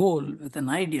 with a goal, with an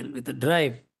ideal, with a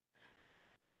drive,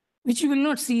 which you will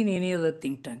not see in any other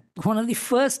think tank. One of the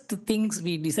first things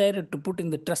we decided to put in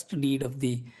the trust deed of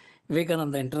the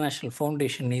Vivekananda International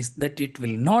Foundation is that it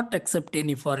will not accept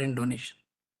any foreign donation.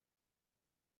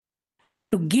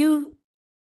 To give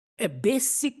a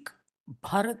basic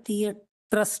Bharatiya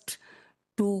trust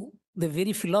to the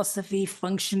very philosophy,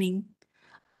 functioning,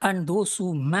 and those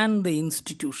who man the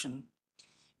institution.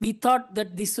 We thought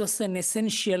that this was an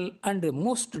essential and the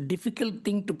most difficult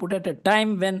thing to put at a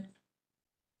time when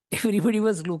everybody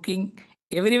was looking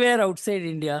everywhere outside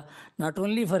India, not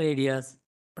only for ideas,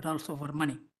 but also for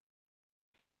money.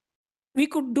 We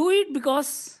could do it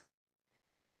because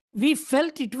we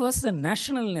felt it was a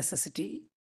national necessity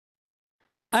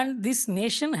and this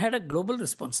nation had a global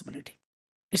responsibility.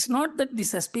 It's not that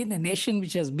this has been a nation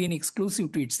which has been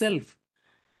exclusive to itself.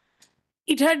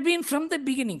 It had been from the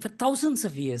beginning, for thousands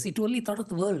of years. It only thought of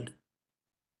the world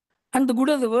and the good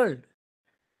of the world.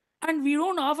 And we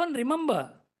don't often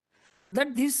remember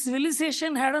that this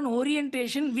civilization had an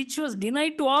orientation which was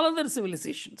denied to all other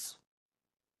civilizations.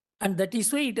 And that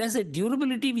is why it has a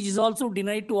durability which is also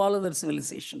denied to all other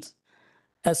civilizations.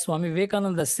 As Swami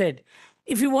Vivekananda said,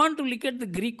 if you want to look at the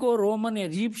Greco-Roman,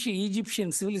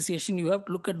 Egyptian civilization, you have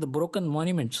to look at the broken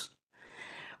monuments.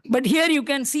 But here you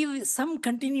can see some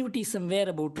continuity somewhere,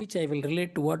 about which I will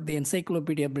relate to what the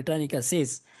Encyclopedia Britannica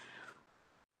says.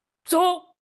 So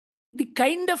the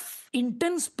kind of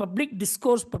intense public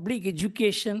discourse, public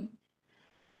education,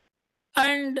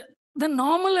 and the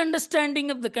normal understanding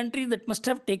of the country that must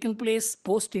have taken place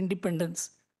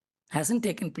post-independence hasn't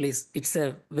taken place. It's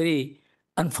a very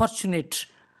unfortunate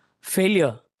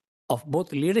failure of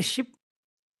both leadership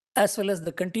as well as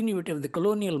the continuity of the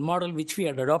colonial model which we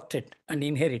had adopted and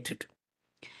inherited.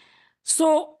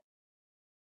 So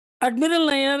Admiral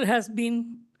Nayyar has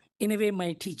been, in a way,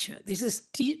 my teacher. This is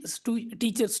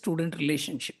teacher-student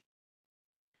relationship.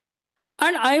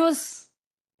 And I was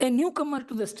a newcomer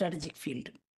to the strategic field.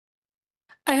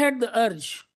 I had the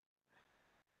urge.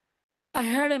 I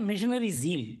had a missionary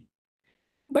zeal.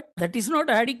 But that is not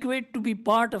adequate to be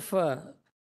part of a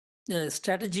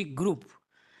strategic group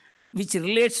which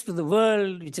relates to the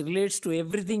world, which relates to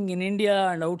everything in India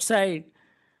and outside.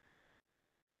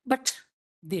 But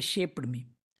they shaped me.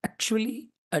 Actually,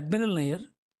 Admiral Nayyar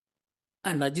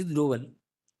and Ajit Doval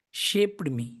shaped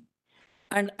me.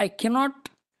 And I cannot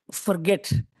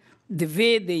forget the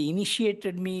way they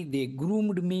initiated me, they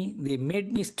groomed me, they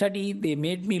made me study, they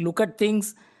made me look at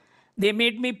things, they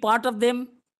made me part of them.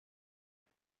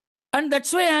 And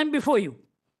that's why I am before you.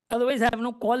 Otherwise, I have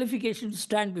no qualification to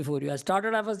stand before you. I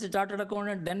started off as a chartered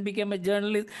accountant, then became a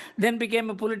journalist, then became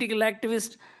a political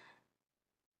activist.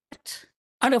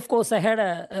 And of course, I had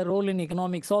a role in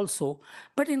economics also.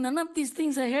 But in none of these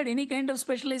things, I had any kind of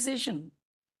specialization.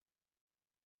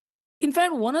 In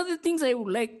fact, one of the things I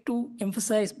would like to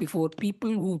emphasize before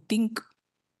people who think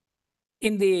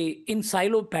in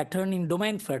silo pattern, in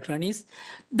domain pattern, is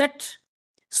that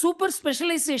super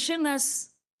specialization has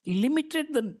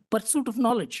limited the pursuit of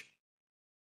knowledge.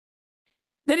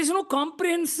 There is no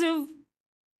comprehensive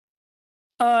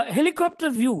helicopter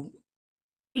view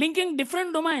linking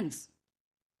different domains.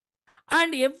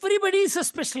 And everybody is a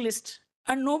specialist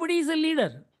and nobody is a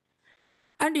leader.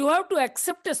 And you have to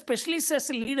accept a specialist as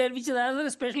a leader, which the other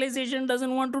specialization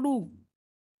doesn't want to do.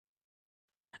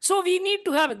 So we need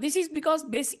to have it. This is because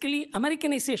basically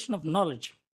Americanization of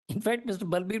knowledge. In fact, Mr.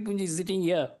 Balbir Punji is sitting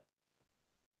here.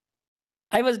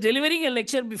 I was delivering a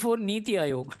lecture before Niti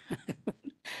Ayog.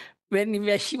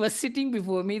 When she was sitting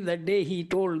before me that day, he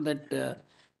told that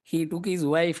he took his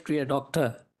wife to a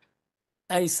doctor,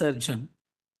 eye surgeon.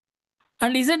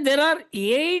 And he said there are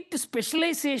 8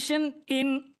 specializations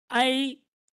in eye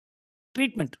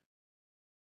treatment.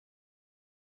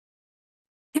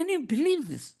 Can you believe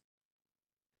this?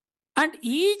 And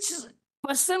each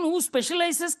person who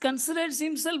specializes considers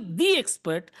himself the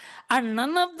expert, and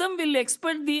none of them will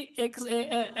accept the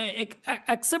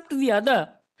other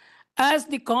as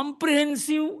the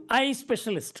comprehensive eye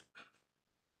specialist.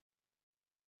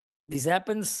 This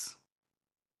happens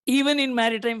even in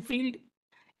maritime field.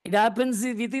 It happens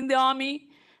within the army,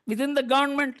 within the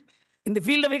government, in the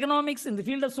field of economics, in the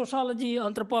field of sociology,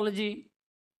 anthropology.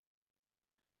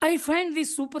 I find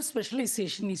this super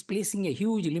specialization is placing a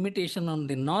huge limitation on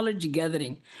the knowledge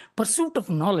gathering, pursuit of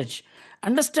knowledge,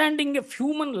 understanding of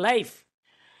human life.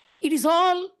 It is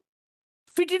all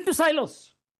fit into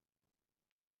silos.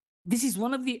 This is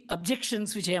one of the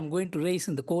objections which I am going to raise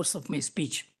in the course of my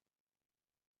speech.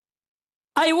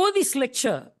 I owe this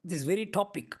lecture, this very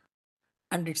topic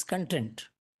and its content,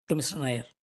 to Mr. Nayyar.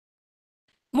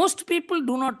 Most people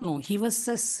do not know he was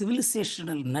a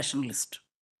civilizational nationalist.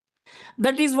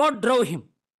 That is what drove him.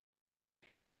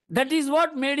 That is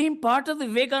what made him part of the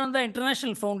Vivekananda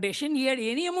International Foundation. He had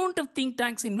any amount of think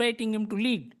tanks inviting him to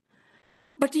lead.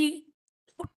 But he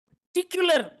put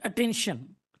particular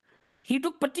attention. He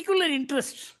took particular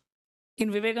interest in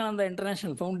Vivekananda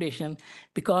International Foundation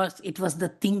because it was the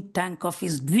think tank of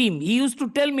his dream. He used to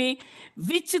tell me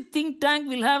which think tank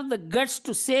will have the guts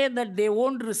to say that they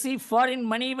won't receive foreign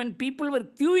money when people were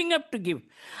queuing up to give.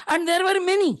 And there were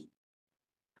many.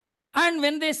 And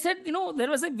when they said, there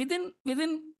was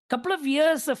within couple of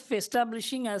years of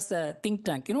establishing as a think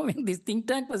tank, when this think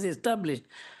tank was established,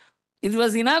 it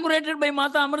was inaugurated by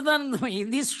Mata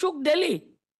Amritanandamayi. This shook Delhi.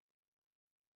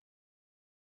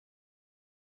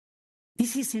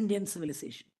 This is Indian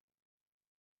civilization.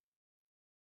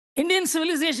 Indian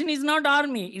civilization is not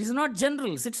army, it is not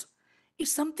generals, it's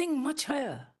something much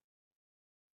higher.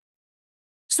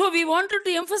 So we wanted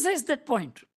to emphasize that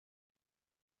point.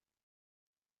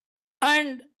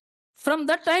 And from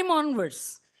that time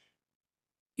onwards,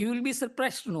 you will be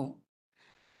surprised to know,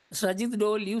 Sajid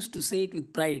Dole used to say it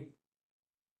with pride,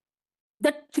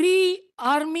 that 3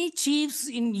 army chiefs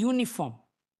in uniform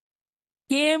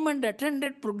came and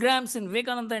attended programs in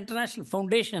Vivekananda International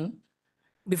Foundation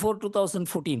before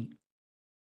 2014.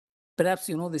 Perhaps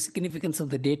you know the significance of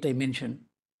the date I mentioned.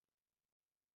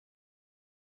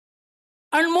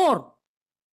 And more,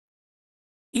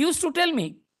 he used to tell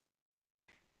me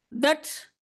that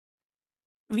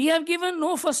we have given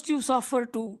no first use offer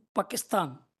to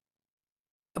Pakistan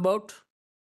about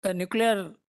a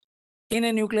nuclear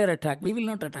attack. We will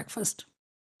not attack first.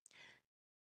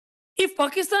 If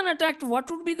Pakistan attacked, what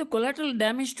would be the collateral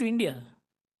damage to India?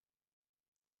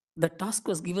 The task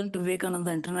was given to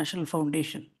Vivekananda International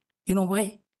Foundation. You know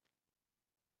why?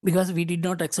 Because we did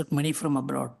not accept money from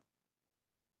abroad.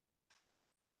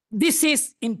 This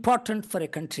is important for a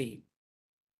country.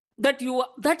 That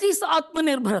is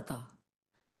Atmanirbharata.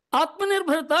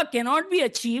 Atmanirbharata cannot be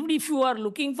achieved if you are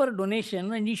looking for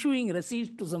donation and issuing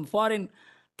receipts to some foreign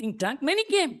think tank. Many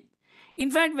came.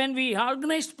 In fact, when we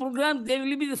organized programs, they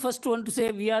will be the first one to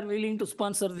say, we are willing to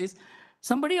sponsor this.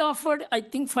 Somebody offered, I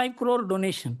think, 5 crore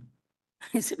donation.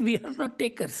 I said, we are not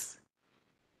takers.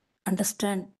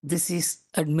 Understand, this is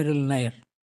Admiral Nayyar.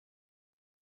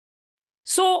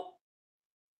 So,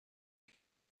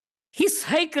 his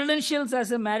high credentials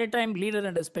as a maritime leader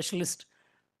and a specialist,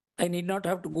 I need not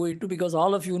have to go into because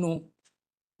all of you know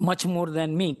much more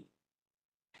than me.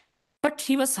 But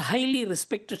he was a highly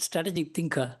respected strategic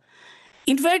thinker.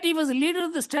 In fact, he was a leader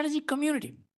of the strategic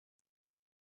community.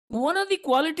 One of the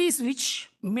qualities which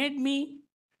made me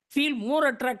feel more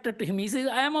attracted to him, he says,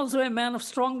 I am also a man of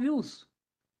strong views.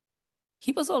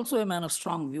 He was also a man of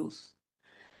strong views.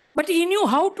 But he knew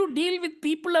how to deal with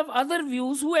people of other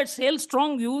views who had held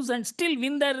strong views and still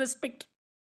win their respect.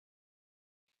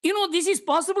 You know, this is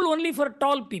possible only for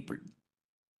tall people.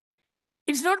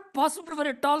 It's not possible for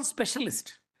a tall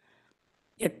specialist.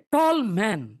 A tall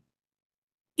man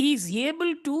is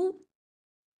able to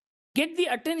get the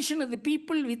attention of the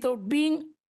people without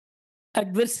being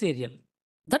adversarial.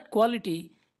 That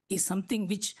quality is something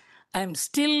which I am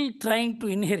still trying to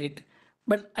inherit,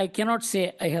 but I cannot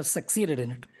say I have succeeded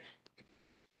in it.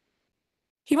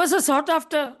 He was a sought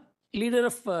after leader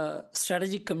of a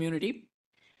strategic community,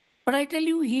 but I tell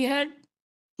you, he had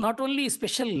not only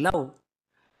special love,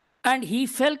 and he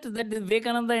felt that the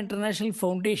Vivekananda International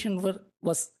Foundation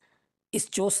was his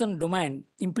chosen domain,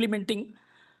 implementing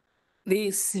the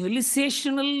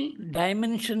civilizational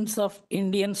dimensions of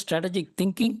Indian strategic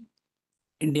thinking,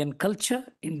 Indian culture,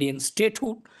 Indian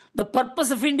statehood, the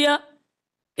purpose of India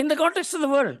in the context of the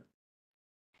world.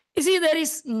 You see, there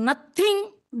is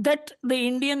nothing that the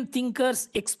Indian thinkers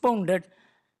expounded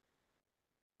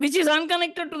which is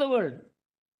unconnected to the world.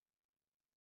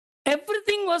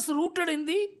 Everything was rooted in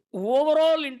the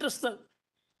overall interest of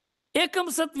Ekam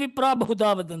Sat Vipra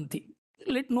Bahuda Vadanti.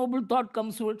 Let noble thought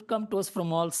come to us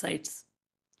from all sides.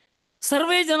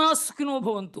 Sarve Jana Sukhino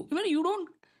Bhavantu. You don't,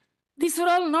 these were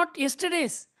all not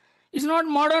yesterday's. It's not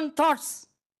modern thoughts.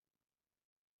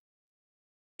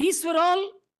 These were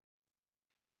all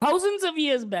thousands of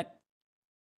years back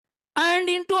and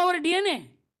into our DNA.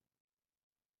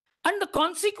 And the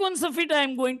consequence of it, I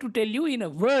am going to tell you, in a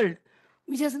world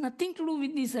which has nothing to do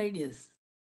with these ideas,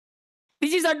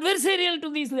 which is adversarial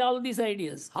to all these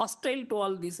ideas, hostile to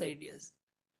all these ideas.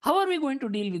 How are we going to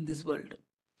deal with this world?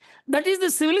 That is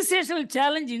the civilizational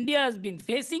challenge India has been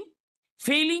facing,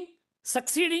 failing,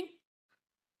 succeeding,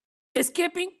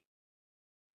 escaping.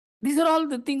 These are all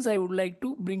the things I would like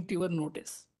to bring to your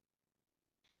notice.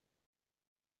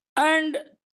 And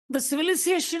the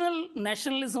civilizational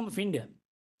nationalism of India,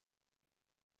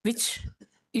 which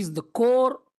is the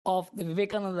core of the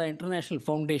Vivekananda International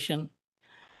Foundation,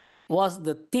 was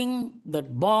the thing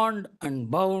that bound and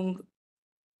bound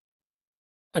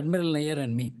Admiral Nayyar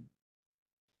and me.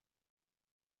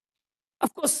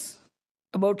 Of course,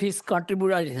 about his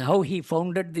contribution, how he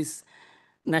founded this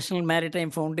National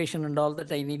Maritime Foundation and all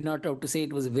that, I need not have to say.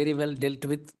 It was very well dealt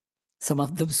with. Some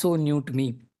of them so new to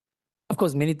me. Of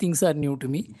course, many things are new to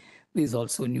me. This is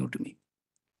also new to me.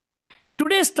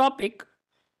 Today's topic,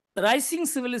 rising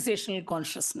civilizational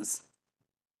consciousness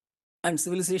and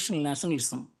civilizational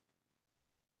nationalism.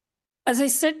 As I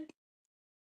said,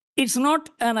 it's not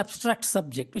an abstract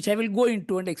subject, which I will go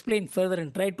into and explain further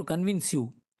and try to convince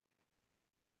you.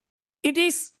 It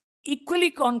is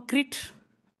equally concrete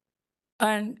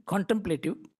and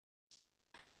contemplative.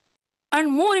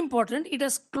 And more important, it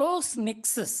has close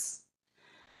nexus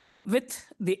with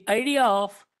the idea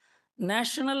of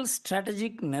national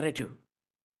strategic narrative.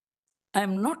 I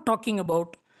am not talking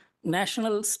about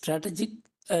national strategic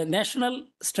national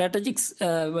strategic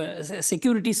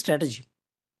security strategy.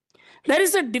 There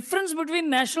is a difference between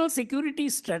national security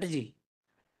strategy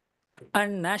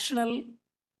and national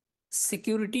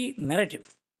security narrative.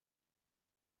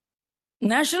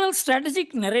 National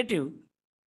strategic narrative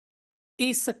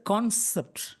is a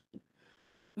concept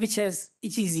which is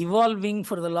evolving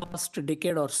for the last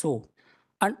decade or so,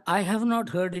 and I have not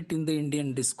heard it in the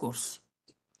Indian discourse.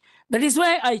 That is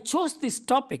why I chose this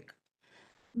topic,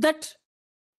 that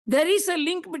there is a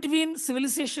link between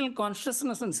civilizational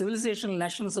consciousness and civilizational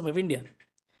nationalism of India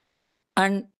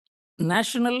and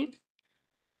national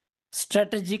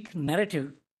strategic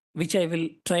narrative, which I will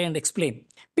try and explain.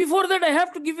 Before that, I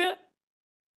have to give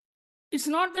it's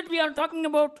not that we are talking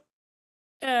about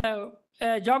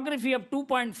geography of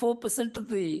 2.4% of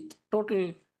the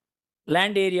total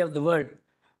land area of the world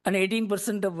and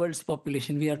 18% of world's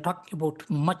population. We are talking about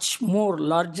much more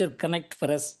larger connect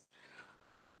for us.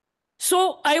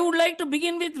 So I would like to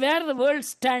begin with where the world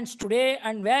stands today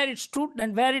and where it stood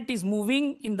and where it is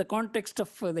moving in the context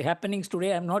of the happenings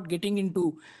today. I'm not getting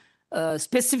into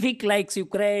specific likes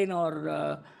Ukraine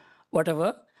or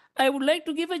whatever. I would like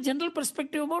to give a general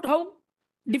perspective about how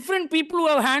different people who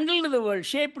have handled the world,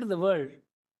 shaped the world,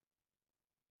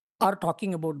 are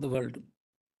talking about the world.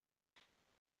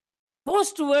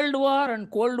 Post-World War and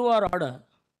Cold War order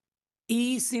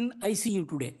is in ICU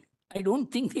today. I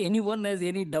don't think anyone has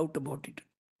any doubt about it.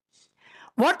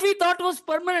 What we thought was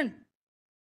permanent,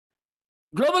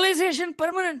 globalization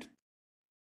permanent,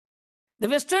 the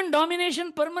Western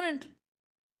domination permanent,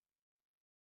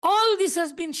 all this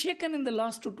has been shaken in the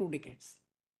last 2 decades.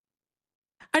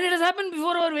 And it has happened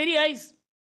before our very eyes.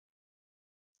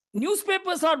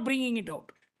 Newspapers are bringing it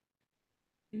out.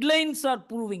 Headlines are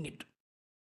proving it.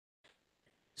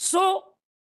 So,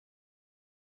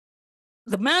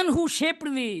 the man who shaped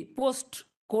the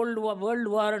post-Cold War, World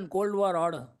War and Cold War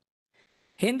order,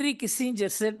 Henry Kissinger,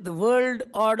 said the world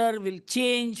order will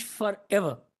change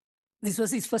forever. This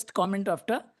was his first comment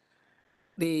after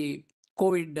the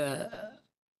COVID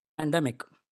pandemic.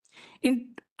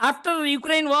 After the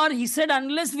Ukraine war, he said,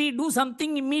 unless we do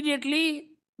something immediately,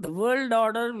 the world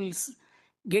order will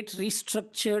get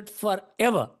restructured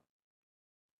forever.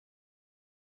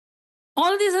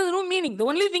 All this has no meaning. The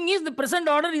only thing is the present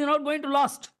order is not going to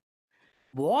last.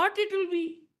 What it will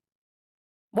be,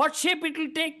 what shape it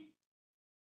will take.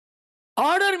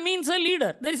 Order means a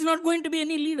leader. There is not going to be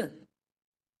any leader.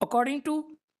 According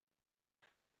to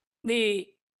the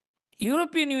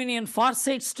European Union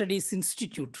Farsight Studies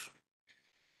Institute,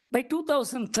 by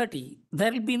 2030,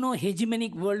 there will be no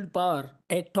hegemonic world power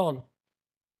at all.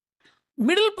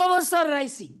 Middle powers are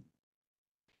rising.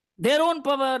 Their own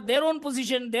power, their own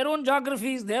position, their own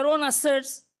geographies, their own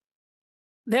assets,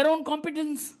 their own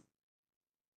competence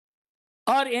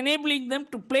are enabling them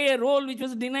to play a role which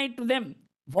was denied to them.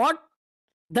 What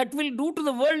that will do to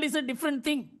the world is a different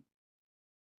thing.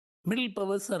 Middle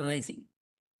powers are rising.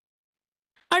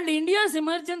 And India's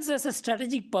emergence as a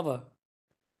strategic power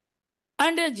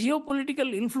and a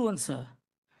geopolitical influencer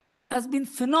has been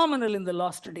phenomenal in the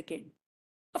last decade.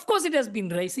 Of course, it has been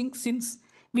rising since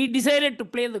we decided to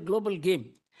play the global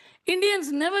game.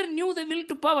 Indians never knew the will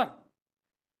to power.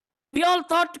 We all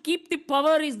thought to keep the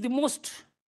power is the most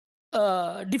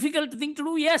difficult thing to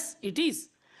do. Yes, it is.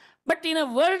 But in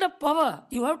a world of power,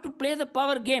 you have to play the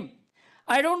power game.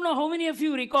 I don't know how many of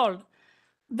you recalled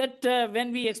that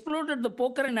when we exploded the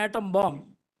Pokhran atom bomb,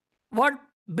 what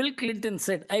Bill Clinton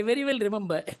said, I very well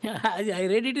remember. I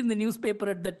read it in the newspaper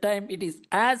at that time. It is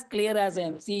as clear as I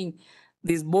am seeing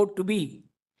this boat to be.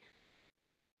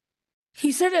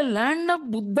 He said, a land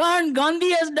of Buddha and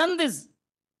Gandhi has done this.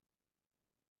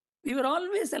 We were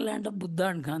always a land of Buddha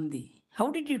and Gandhi.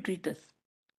 How did you treat us?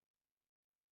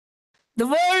 The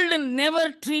world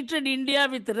never treated India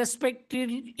with respect till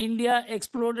India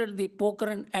exploded the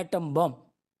Pokhran atom bomb.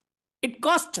 It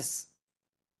cost us.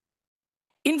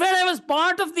 In fact, I was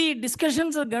part of the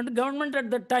discussions of government at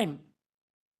that time.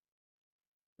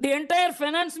 The entire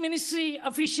finance ministry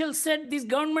officials said this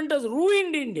government has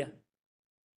ruined India.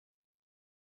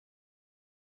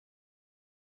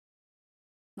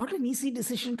 Not an easy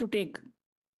decision to take.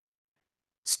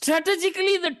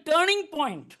 Strategically, the turning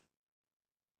point,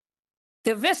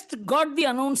 the West got the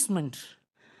announcement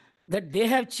that they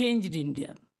have changed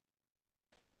India.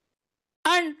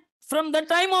 And from the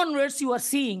time onwards, you are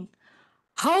seeing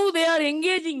how they are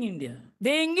engaging India.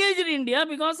 They engaged India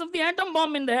because of the atom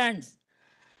bomb in their hands.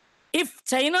 If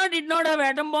China did not have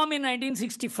atom bomb in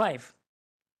 1965,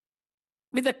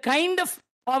 with the kind of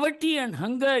poverty and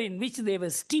hunger in which they were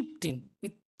steeped in,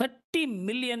 with 30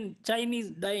 million Chinese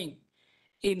dying,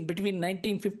 in between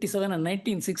 1957 and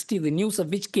 1960, the news of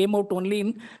which came out only in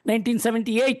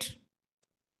 1978.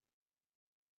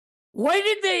 Why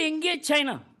did they engage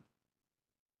China?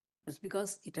 It's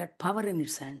because it had power in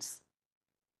its hands.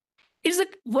 It's a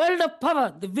world of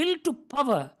power, the will to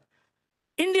power.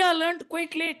 India learned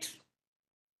quite late.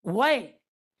 Why?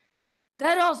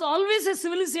 There was always a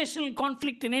civilizational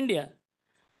conflict in India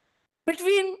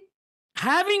between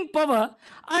having power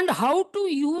and how to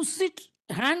use it,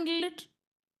 handle it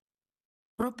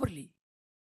properly.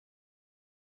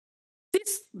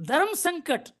 This Dharam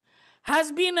Sankat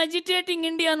has been agitating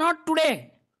India not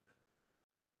today,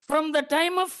 from the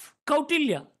time of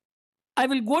Kautilya. I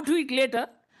will go to it later.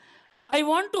 I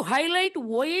want to highlight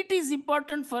why it is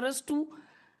important for us to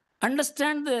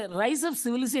understand the rise of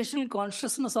civilizational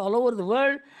consciousness all over the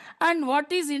world and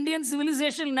what is Indian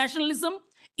civilizational nationalism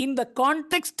in the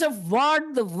context of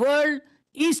what the world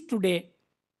is today.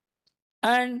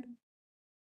 And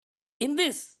in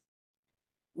this,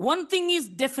 one thing is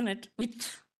definite, which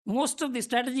most of the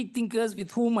strategic thinkers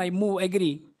with whom I move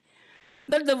agree,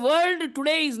 that the world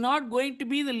today is not going to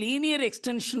be the linear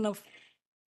extension of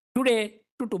today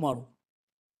to tomorrow.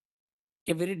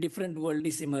 A very different world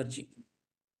is emerging.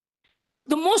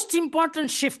 The most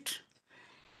important shift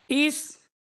is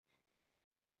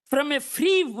from a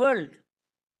free world,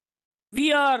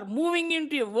 we are moving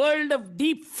into a world of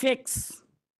deep fakes.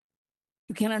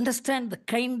 You can understand the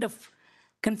kind of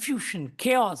confusion,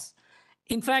 chaos.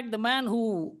 In fact, the man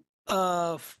who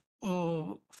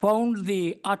found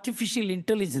the artificial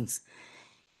intelligence,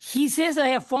 he says, I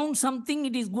have found something,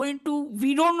 it is going to,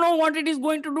 we don't know what it is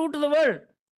going to do to the world.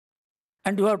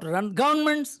 And you have to run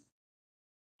governments,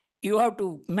 you have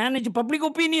to manage public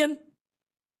opinion.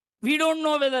 We don't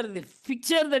know whether the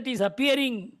picture that is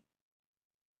appearing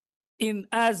in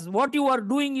as what you are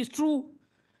doing is true.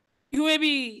 You may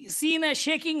be seen as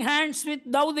shaking hands with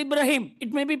Dawood Ibrahim.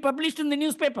 It may be published in the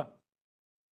newspaper.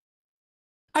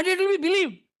 And it will be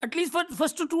believed, at least for the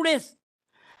first 2 days.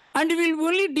 And you will be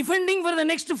only defending for the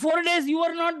next 4 days. You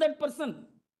are not that person.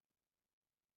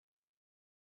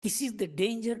 This is the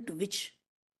danger to which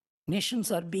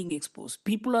nations are being exposed.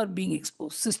 People are being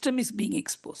exposed. System is being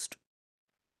exposed.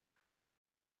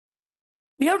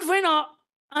 We have to find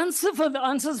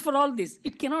answers for all this.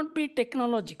 It cannot be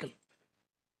technological.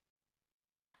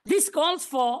 This calls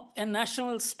for a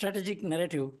national strategic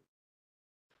narrative.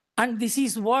 And this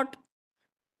is what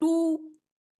two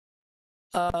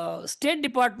State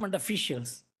Department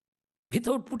officials,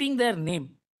 without putting their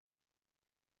name,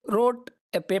 wrote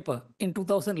a paper in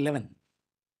 2011.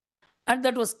 And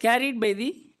that was carried by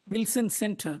the Wilson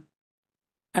Center.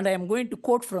 And I am going to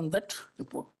quote from that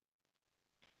report.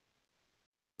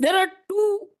 There are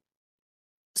two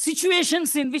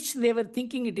situations in which they were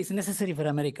thinking it is necessary for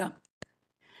America.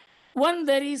 One,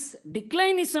 there is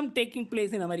declinism taking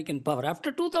place in American power.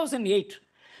 After 2008,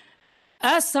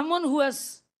 as someone who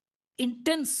has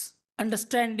intense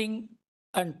understanding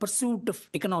and pursuit of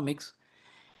economics,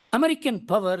 American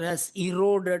power has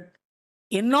eroded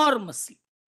enormously.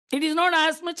 It is not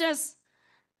as much as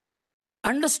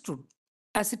understood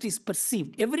as it is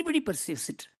perceived. Everybody perceives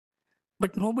it,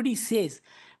 but nobody says.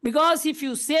 Because if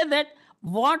you say that,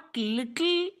 what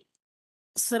little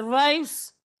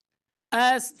survives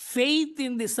as faith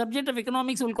in the subject of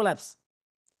economics will collapse.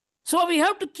 So we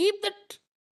have to keep that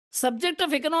subject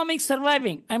of economics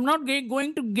surviving. I'm not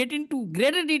going to get into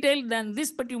greater detail than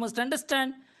this, but you must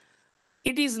understand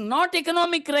it is not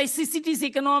economic crisis, it is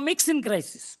economics in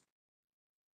crisis.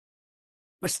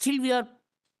 But still we are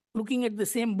looking at the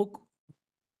same book.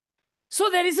 So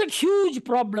there is a huge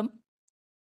problem.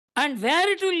 And where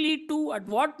it will lead to, at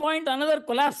what point another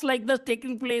collapse like this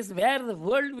taking place, where the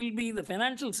world will be, the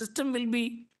financial system will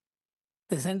be,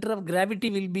 the center of gravity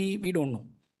will be, we don't know.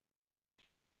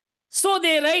 So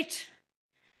they write,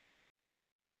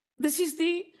 this is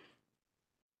the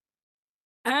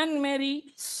Anne Mary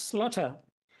Slaughter,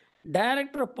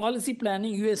 Director of Policy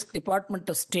Planning, US Department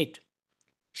of State.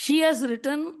 She has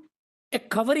written a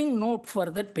covering note for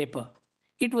that paper.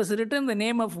 It was written in the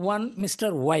name of one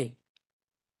Mr. Y.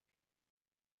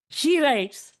 She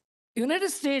writes, United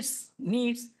States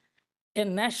needs a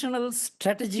national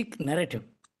strategic narrative.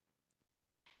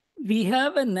 We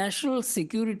have a national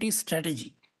security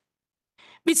strategy,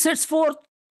 which sets forth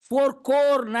 4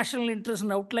 core national interests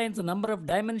and outlines a number of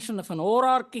dimensions of an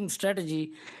overarching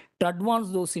strategy to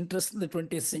advance those interests in the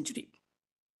 20th century.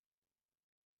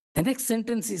 The next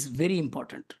sentence is very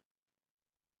important.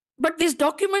 But this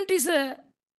document is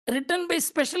written by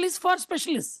specialists for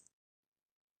specialists.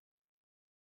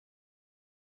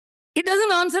 It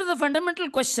doesn't answer the fundamental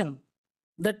question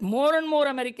that more and more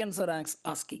Americans are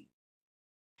asking.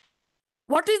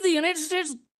 What is the United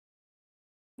States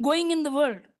going in the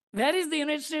world? Where is the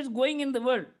United States going in the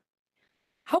world?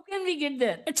 How can we get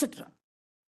there, etc.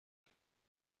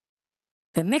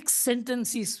 The next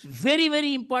sentence is very,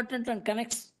 very important and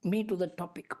connects me to the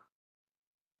topic.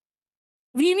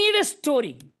 We need a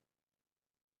story.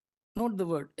 Note the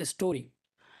word, a story.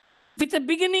 With a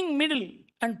beginning, middle,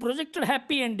 and projected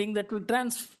happy ending that will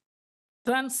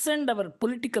transcend our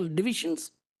political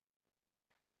divisions,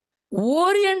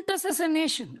 orient us as a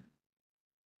nation,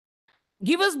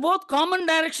 give us both common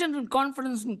direction and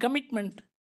confidence and commitment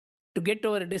to get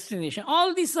to our destination.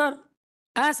 All these are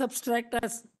as abstract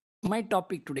as my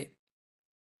topic today.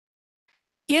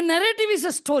 A narrative is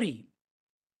a story.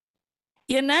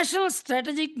 A national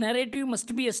strategic narrative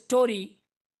must be a story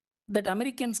that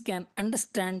Americans can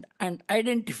understand and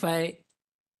identify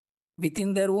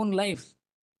within their own lives.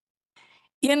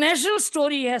 A national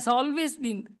story has always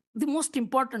been the most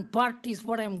important part, is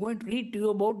what I'm going to read to you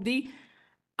about the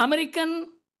American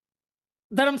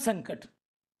Dharam Sankat.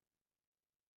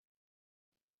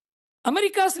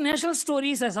 America's national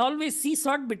stories has always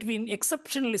seesawed between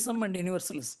exceptionalism and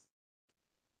universalism.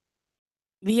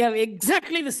 We have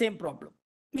exactly the same problem,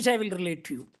 which I will relate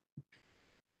to you.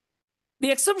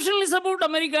 The exceptionalism about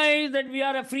America is that we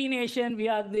are a free nation, we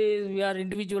are this, we are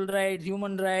individual rights,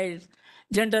 human rights,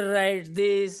 gender rights,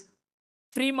 this,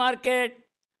 free market,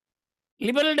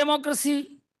 liberal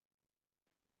democracy.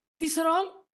 These are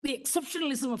all the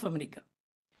exceptionalism of America.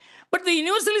 But the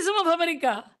universalism of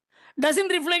America doesn't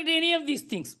reflect any of these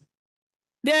things.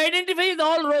 They identify with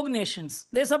all rogue nations.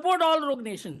 They support all rogue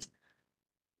nations.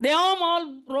 They harm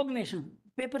all rogue nations.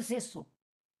 Paper says so.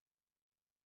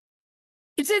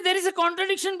 It says there is a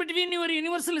contradiction between your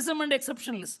universalism and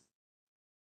exceptionalism.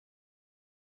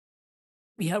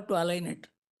 We have to align it.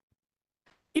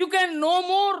 You can no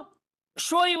more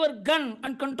show your gun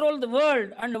and control the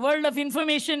world, and the world of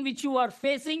information which you are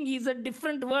facing is a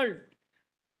different world.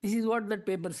 This is what that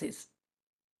paper says.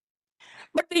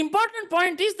 But the important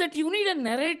point is that you need a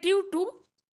narrative to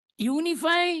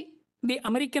unify the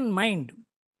American mind.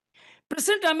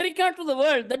 Present America to the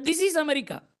world, that this is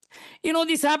America. You know,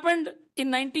 this happened in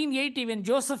 1980 when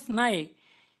Joseph Nye,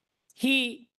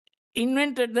 he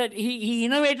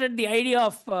innovated the idea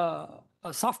of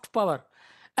soft power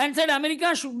and said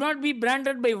America should not be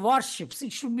branded by warships.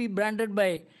 It should be branded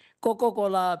by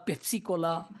Coca-Cola,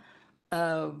 Pepsi-Cola,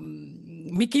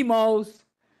 Mickey Mouse.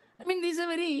 I mean, this is a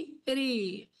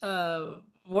very,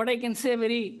 what I can say,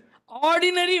 very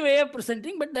ordinary way of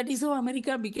presenting, but that is how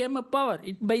America became a power.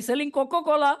 By selling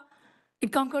Coca-Cola,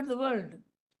 it conquered the world.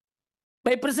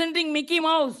 By presenting Mickey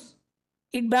Mouse,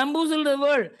 it bamboozled the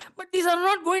world. But these are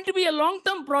not going to be a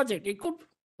long-term project. It could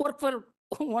work for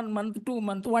 1 month, 2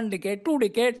 months, 1 decade, 2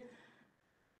 decades.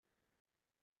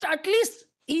 At least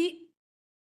he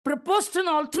proposed an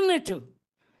alternative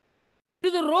to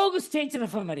the rogue stature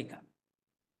of America.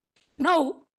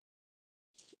 Now,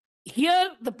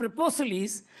 here the proposal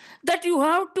is that you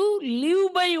have to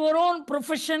live by your own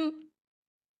profession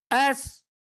as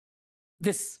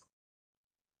this.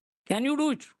 Can you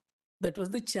do it? That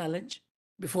was the challenge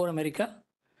before America.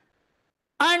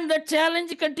 And the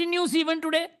challenge continues even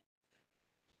today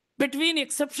between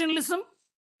exceptionalism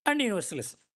and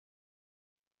universalism.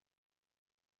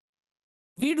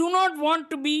 We do not want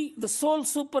to be the sole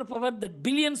superpower that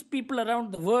billions of people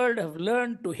around the world have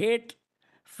learned to hate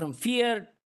from fear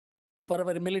for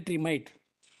our military might.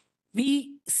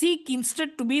 We seek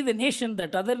instead to be the nation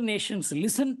that other nations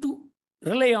listen to,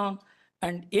 rely on,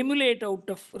 and emulate out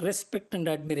of respect and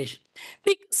admiration.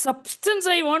 The substance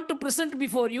I want to present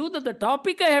before you, that the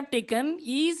topic I have taken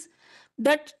is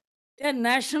that a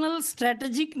national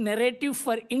strategic narrative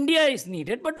for India is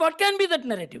needed. But what can be that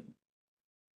narrative?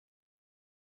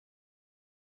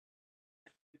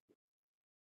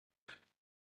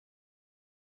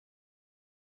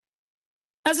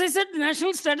 As I said, the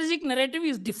national strategic narrative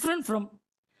is different from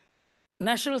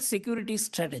national security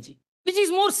strategy, which is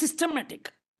more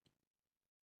systematic.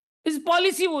 It's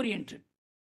policy oriented.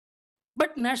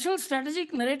 But national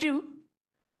strategic narrative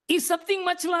is something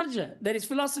much larger. There is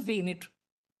philosophy in it.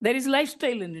 There is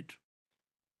lifestyle in it.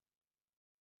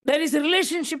 There is a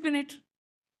relationship in it.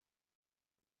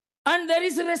 And there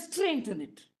is a restraint in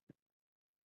it.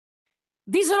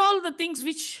 These are all the things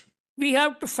which we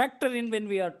have to factor in when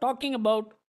we are talking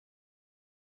about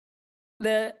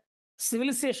the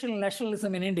civilizational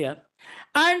nationalism in India.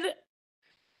 And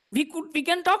we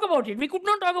can talk about it. We could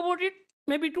not talk about it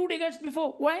maybe 2 decades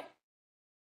before. Why?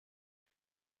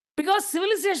 Because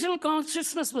civilizational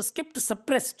consciousness was kept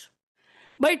suppressed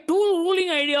by 2 ruling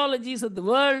ideologies of the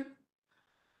world,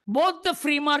 both the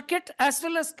free market as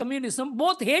well as communism,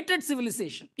 both hated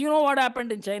civilization. You know what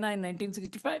happened in China in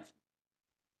 1965?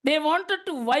 They wanted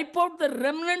to wipe out the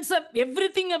remnants of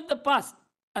everything of the past,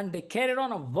 and they carried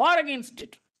on a war against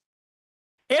it.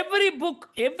 Every book,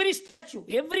 every statue,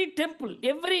 every temple,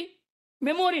 every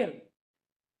memorial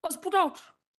was put out.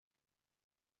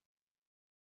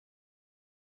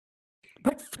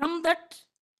 But from that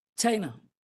China,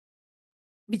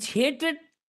 which hated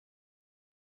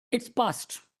its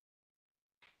past,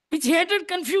 which hated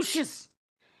Confucius,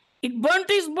 it burnt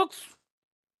his books,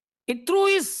 it threw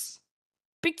his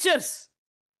pictures.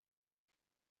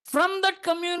 From that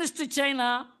communist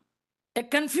China, a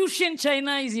Confucian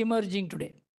China is emerging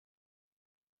today.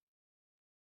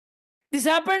 This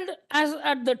happened as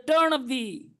at the turn of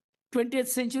the 20th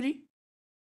century.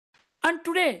 And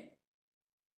today,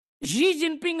 Xi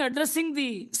Jinping addressing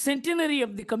the centenary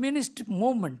of the communist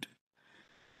movement,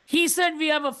 he said we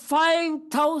have a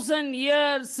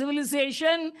 5,000-year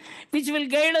civilization which will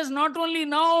guide us not only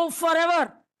now,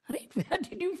 forever. Right? Where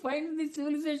did you find this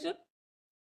civilization?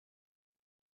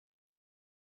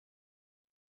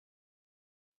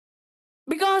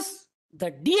 Because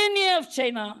the DNA of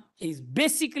China is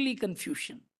basically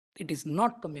Confucian. It is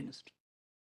not communist.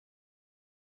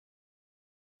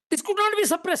 This could not be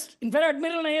suppressed. In fact,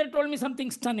 Admiral Nayyar told me something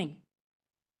stunning.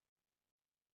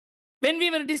 When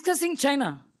we were discussing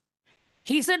China,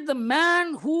 he said the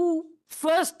man who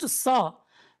first saw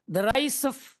the rise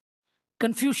of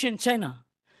Confucian China,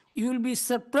 you will be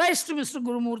surprised, Mr.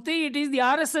 Gurumurthy, it is the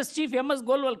RSS chief M.S.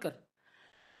 Golwalkar.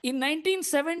 In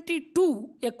 1972,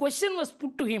 a question was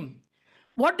put to him,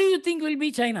 what do you think will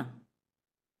be China?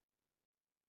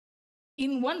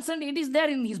 In one sentence, it is there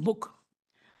in his book.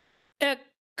 A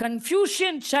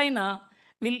Confucian China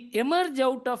will emerge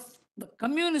out of the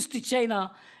communist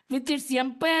China with its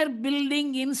empire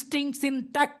building instincts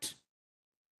intact.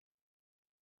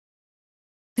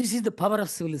 This is the power of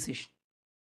civilization.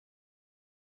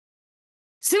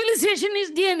 Civilization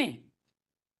is DNA.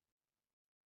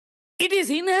 It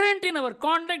is inherent in our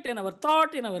conduct, in our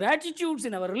thought, in our attitudes,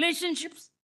 in our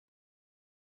relationships.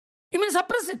 You may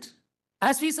suppress it,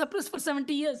 as we suppressed for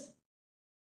 70 years.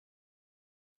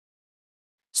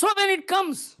 So when it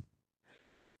comes,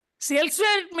 see,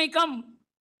 elsewhere it may come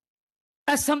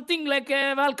as something like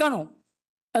a volcano,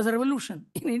 as a revolution.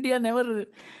 In India,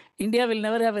 India will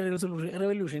never have a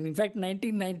revolution. In fact,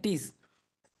 1990s,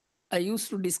 I used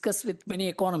to discuss with many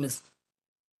economists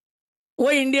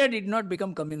why India did not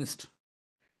become communist.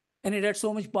 And it had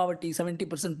so much poverty,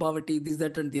 70% poverty, this,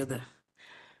 that, and the other.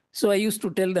 So I used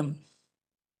to tell them,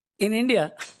 in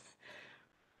India,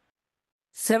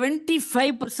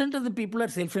 75% of the people are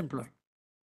self-employed.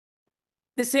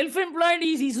 The self-employed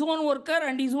is his own worker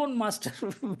and his own master.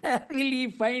 Where will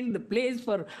he find the place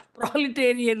for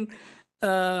proletarian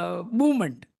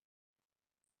movement?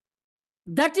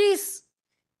 That is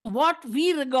what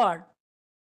we regard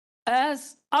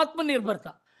as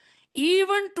Atmanirbharta.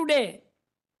 Even today,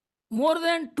 more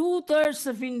than 2/3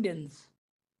 of Indians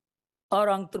are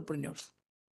entrepreneurs.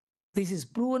 This is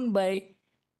proven by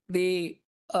the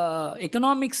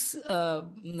economic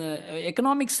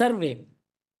survey,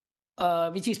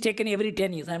 which is taken every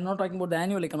 10 years. I'm not talking about the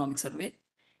annual economic survey.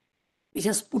 We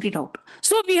just put it out.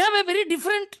 So we have a very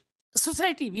different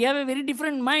society. We have a very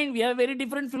different mind. We have a very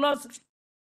different philosophy.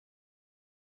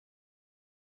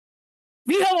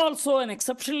 We have also an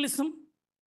exceptionalism.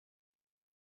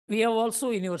 We have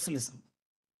also universalism.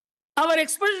 Our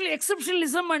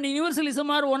exceptionalism and universalism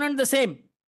are one and the same.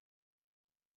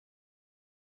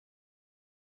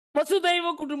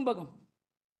 Vasudhaiva Kutumbakam.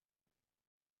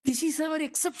 This is our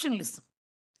exceptionalism.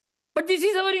 But this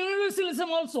is our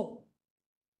universalism also.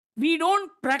 We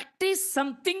don't practice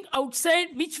something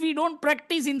outside which we don't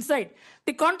practice inside.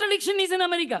 The contradiction is in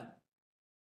America.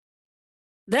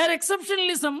 Their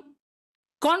exceptionalism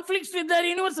conflicts with their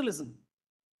universalism.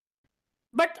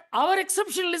 But our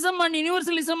exceptionalism and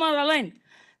universalism are aligned.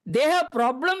 They have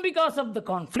problem because of the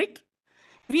conflict.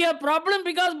 We have problem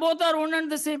because both are one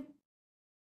and the same.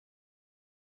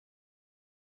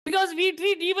 Because we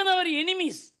treat even our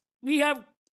enemies. We have,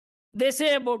 they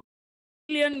say about 1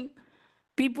 million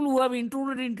people who have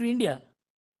intruded into India.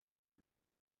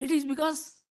 It is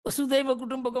because Vasudhaiva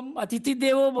Kutumbakam, Atithi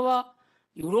Devo Bhava.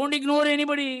 You don't ignore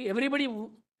anybody, everybody.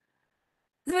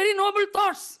 Very noble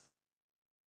thoughts.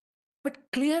 But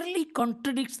clearly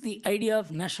contradicts the idea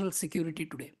of national security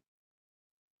today.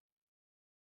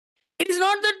 It is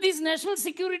not that these national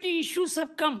security issues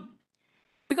have come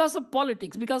because of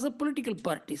politics, because of political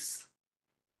parties.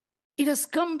 It has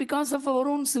come because of our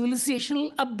own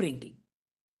civilizational upbringing.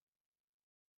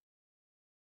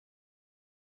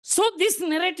 So this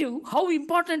narrative, how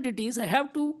important it is, I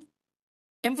have to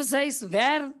emphasize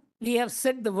where we have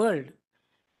set the world,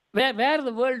 where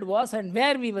the world was and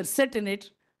where we were set in it,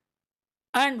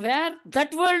 and where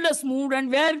that world has moved and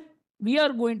where we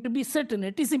are going to be set in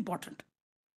it is important.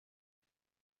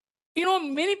 You know,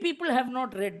 many people have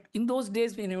not read. In those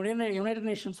days, when United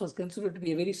Nations was considered to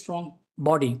be a very strong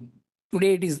body,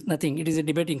 today it is nothing. It is a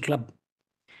debating club.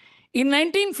 In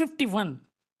 1951,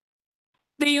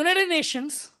 the United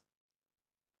Nations,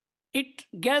 it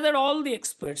gathered all the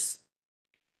experts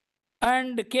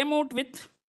and came out with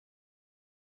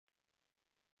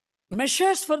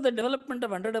measures for the development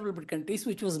of underdeveloped countries,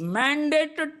 which was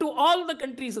mandated to all the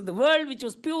countries of the world, which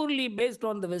was purely based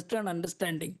on the Western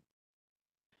understanding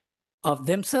of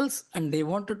themselves, and they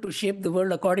wanted to shape the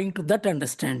world according to that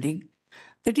understanding.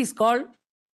 That is called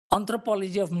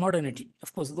anthropology of modernity.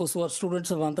 Of course, those who are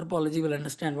students of anthropology will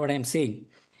understand what I am saying.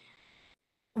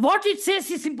 What it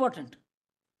says is important.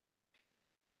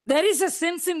 There is a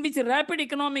sense in which rapid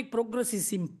economic progress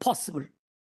is impossible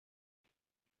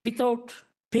without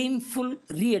painful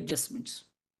readjustments.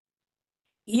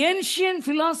 Ancient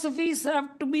philosophies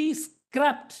have to be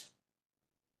scrapped.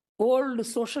 Old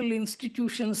social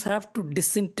institutions have to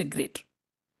disintegrate.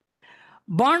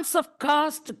 Bonds of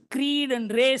caste, creed,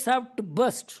 and race have to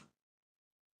burst.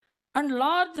 And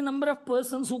large number of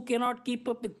persons who cannot keep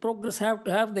up with progress have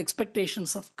to have the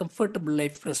expectations of comfortable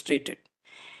life frustrated.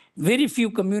 Very few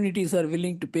communities are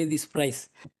willing to pay this price.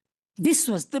 This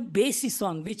was the basis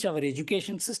on which our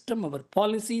education system, our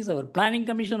policies, our planning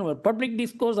commission, our public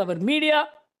discourse, our media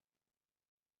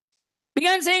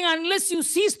began saying, unless you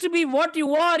cease to be what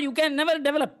you are, you can never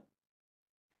develop.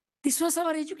 This was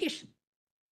our education.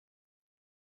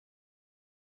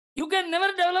 You can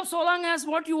never develop so long as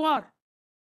what you are,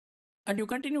 and you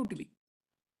continue to be.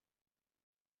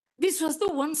 This was the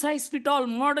one-size-fits-all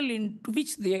model into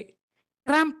which they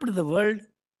cramped the world,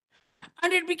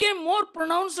 and it became more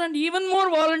pronounced and even more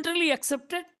voluntarily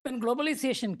accepted when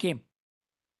globalization came.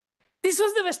 This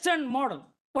was the Western model,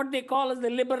 what they call as the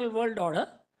liberal world order.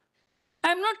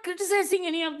 I am not criticizing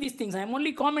any of these things. I am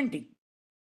only commenting.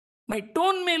 My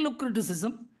tone may look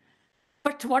criticism,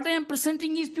 but what I am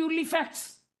presenting is purely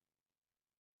facts.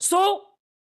 So,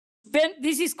 when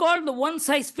this is called the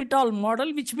one-size-fits-all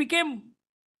model, which became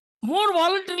more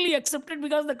voluntarily accepted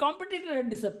because the competitor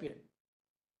had disappeared.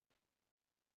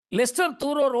 Lester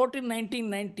Thoreau wrote in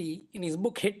 1990 in his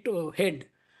book Head to Head,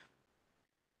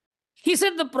 he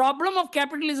said the problem of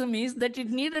capitalism is that it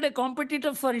needed a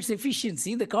competitor for its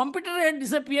efficiency. The competitor had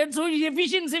disappeared, so its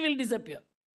efficiency will disappear.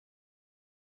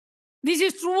 This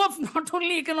is true of not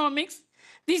only economics,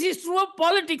 this is true of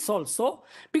politics also,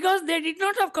 because they did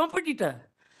not have competitor.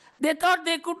 They thought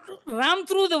they could ram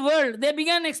through the world. They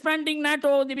began expanding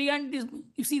NATO. They began this.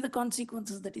 You see the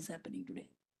consequences that is happening today.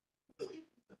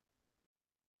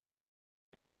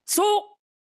 So,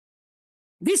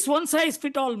 this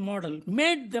one-size-fits-all model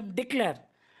made them declare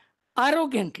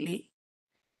arrogantly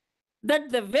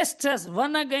that the West has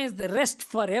won against the rest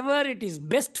forever. It is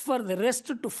best for the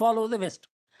rest to follow the West.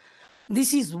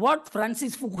 This is what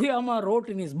Francis Fukuyama wrote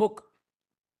in his book,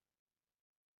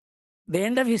 The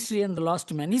End of History and the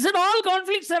Lost Man. He said all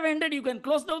conflicts have ended. You can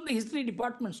close down the history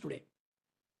departments today.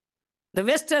 The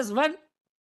West has won.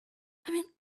 I mean,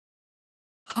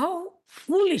 how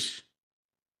foolish,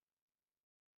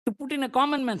 to put in a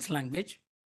common man's language,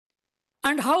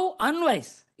 and how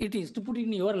unwise it is, to put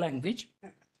in your language,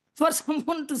 for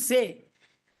someone to say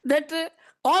that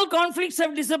all conflicts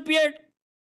have disappeared.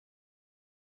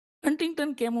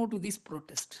 Huntington came out to this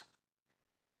protest.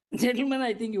 Gentlemen,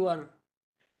 I think you are.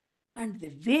 And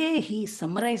the way he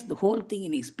summarized the whole thing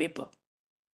in his paper,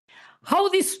 how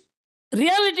this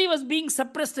reality was being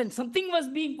suppressed and something was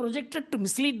being projected to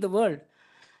mislead the world.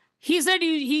 He said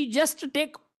he just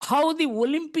take how the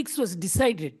Olympics was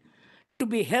decided to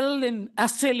be held in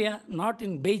Australia, not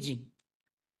in Beijing.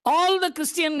 All the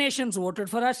Christian nations voted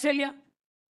for Australia.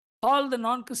 All the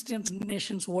non-Christian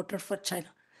nations voted for China.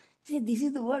 See, this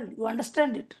is the world. You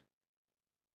understand it.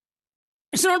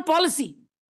 It's not policy.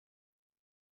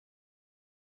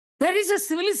 There is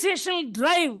a civilizational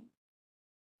drive.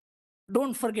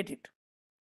 Don't forget it.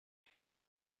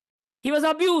 He was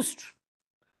abused.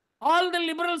 All the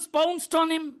liberals pounced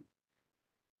on him.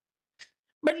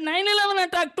 But 9/11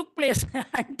 attack took place.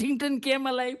 Huntington came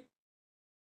alive.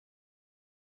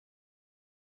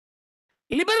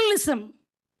 Liberalism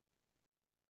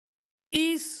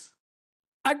is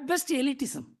at best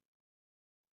elitism.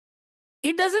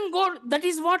 It doesn't go, that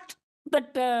is what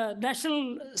that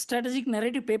National Strategic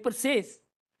Narrative paper says,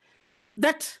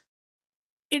 that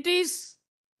it is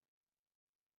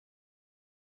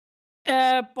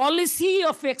a policy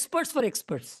of experts for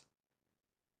experts.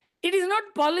 It is not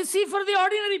policy for the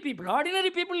ordinary people.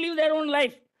 Ordinary people live their own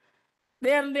life.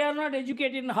 They are not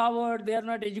educated in Harvard. They are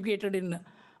not educated in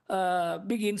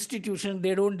big institutions.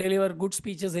 They don't deliver good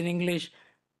speeches in English.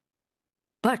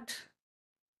 But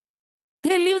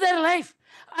they live their life.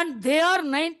 And they are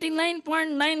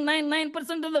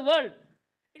 99.999% of the world.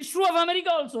 It's true of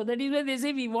America also. That is why they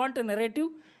say we want a narrative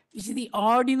which the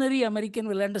ordinary American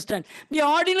will understand. The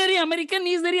ordinary American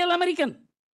is the real American.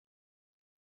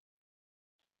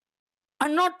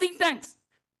 And not think tanks.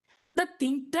 The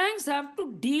think tanks have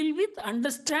to deal with,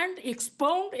 understand,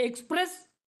 expound, express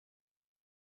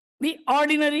the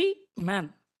ordinary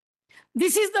man.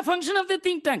 This is the function of the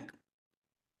think tank.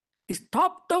 This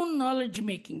top-down knowledge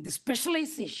making, the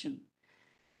specialization,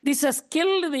 this has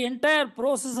killed the entire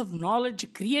process of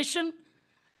knowledge creation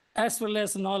as well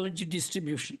as knowledge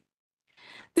distribution.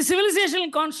 The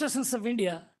civilizational consciousness of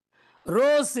India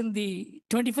rose in the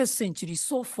 21st century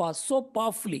so fast, so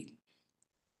powerfully.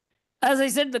 As I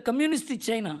said, the communist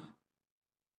China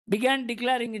began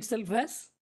declaring itself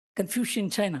as Confucian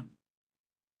China.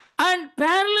 And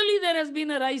parallelly, there has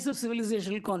been a rise of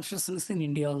civilizational consciousness in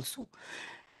India also.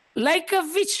 Like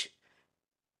of which,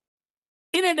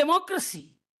 in a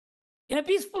democracy, in a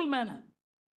peaceful manner,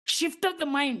 shift of the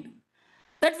mind,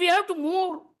 that we have to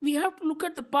look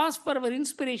at the past for our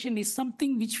inspiration is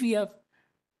something which we have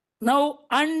now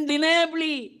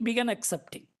undeniably begun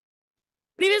accepting.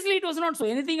 Previously, it was not so.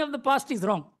 Anything of the past is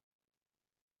wrong.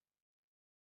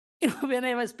 When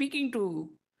I was speaking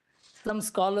to some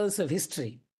scholars of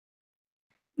history,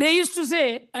 they used to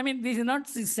say, I mean, this is not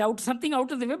something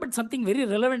out of the way, but something very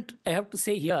relevant I have to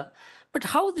say here. But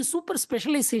how the super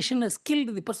specialization has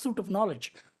killed the pursuit of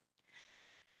knowledge.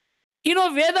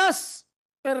 Vedas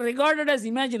were regarded as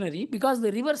imaginary because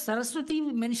the river Saraswati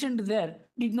mentioned there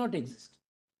did not exist.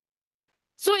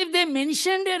 So if they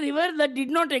mentioned a river that did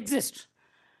not exist,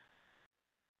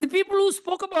 the people who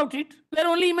spoke about it were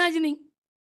only imagining.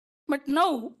 But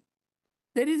now,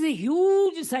 there is a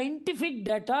huge scientific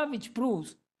data which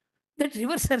proves that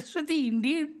river Saraswati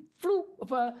indeed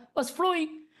was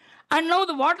flowing. And now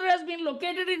the water has been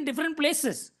located in different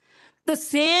places. The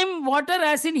same water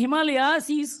as in Himalayas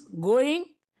is going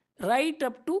right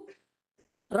up to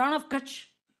Ran of Kutch.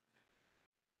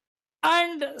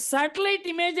 And satellite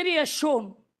imagery has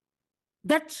shown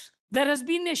that there has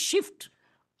been a shift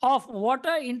of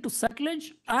water into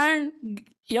Satluj and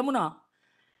Yamuna.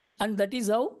 And that is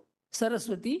how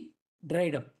Saraswati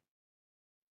dried up.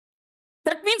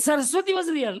 That means Saraswati was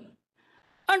real.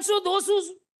 And so those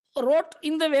who wrote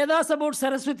in the Vedas about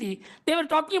Saraswati, they were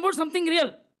talking about something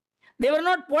real. They were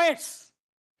not poets.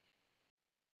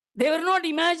 They were not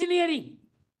imagineering.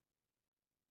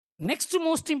 Next to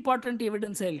most important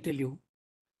evidence, I'll tell you.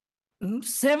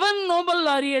 7 Nobel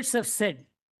laureates have said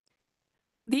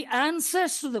the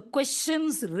answers to the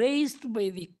questions raised by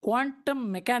the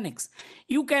quantum mechanics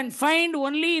you can find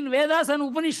only in Vedas and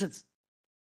Upanishads.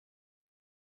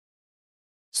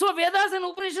 So Vedas and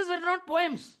Upanishads were not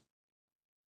poems.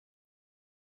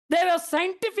 There was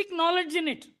scientific knowledge in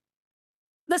it.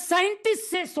 The scientists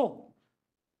say so.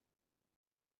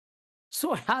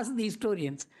 So ask the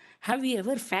historians, have we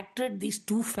ever factored these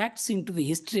 2 facts into the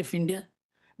history of India,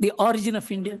 the origin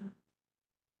of India?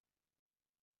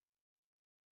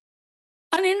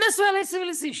 An Indus Valley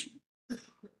civilization.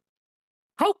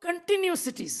 How continuous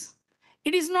it is.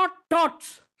 It is not taught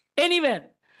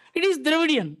anywhere. It is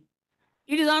Dravidian.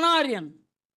 It is Anaryan.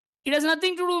 It has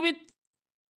nothing to do with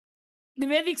the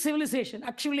Vedic civilization.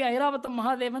 Actually, Airavatam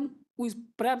Mahadevan, who is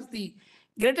perhaps the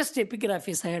greatest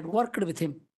epigraphist, I had worked with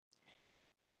him.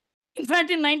 In fact,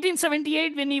 in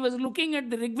 1978, when he was looking at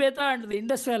the Rig Veda and the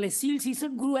Indus Valley seals, he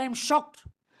said, Guru, I am shocked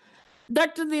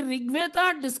that the Rig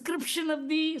Veda description of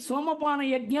the Somapana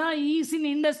Yajna is in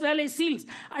Indus Valley seals.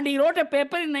 And he wrote a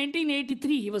paper in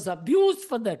 1983. He was abused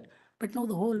for that. But now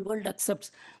the whole world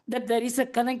accepts that there is a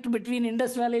connect between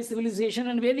Indus Valley civilization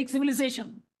and Vedic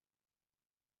civilization.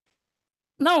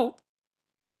 Now,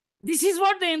 this is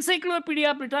what the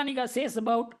Encyclopedia Britannica says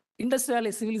about Indus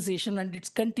Valley civilization and its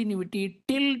continuity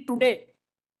till today.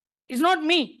 It's not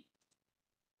me.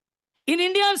 In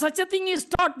India, if such a thing is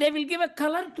taught, they will give a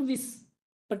color to this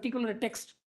particular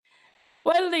text.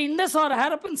 While the Indus or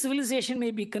Harappan civilization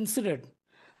may be considered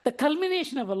the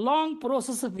culmination of a long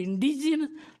process indigenous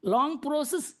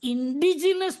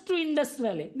to Indus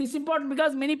Valley. This is important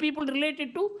because many people relate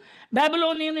it to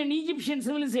Babylonian and Egyptian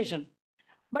civilization.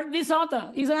 But this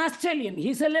author is an Australian.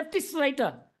 He's a leftist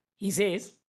writer. He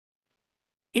says,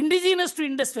 indigenous to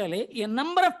Indus Valley, a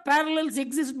number of parallels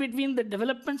exist between the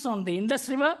developments on the Indus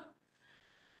River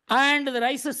and the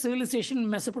rise of civilization in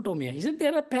Mesopotamia. Isn't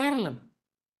there a parallel?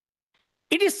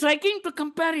 It is striking to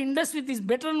compare Indus with this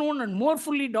better known and more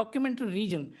fully documented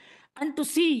region and to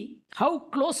see how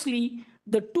closely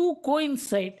the two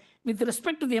coincide with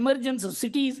respect to the emergence of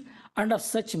cities and of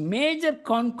such major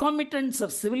concomitants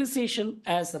of civilization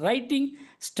as writing,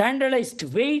 standardized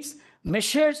weights,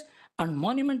 measures, and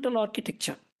monumental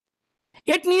architecture.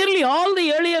 Yet nearly all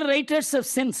the earlier writers have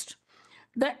sensed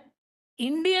the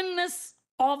Indianness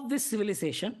of this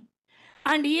civilization,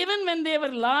 and even when they were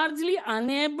largely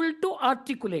unable to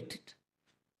articulate it.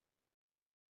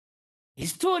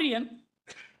 Historian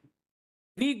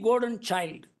V. Gordon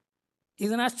Child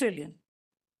is an Australian.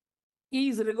 He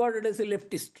is regarded as a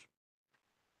leftist.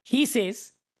 He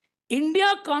says,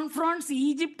 India confronts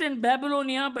Egypt and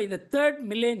Babylonia by the 3rd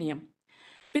millennium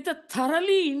with a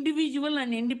thoroughly individual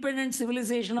and independent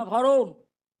civilization of her own,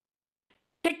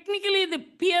 technically the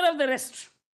peer of the rest.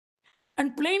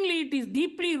 And plainly, it is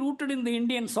deeply rooted in the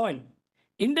Indian soil.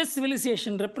 Indus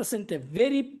civilization represents a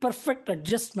very perfect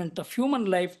adjustment of human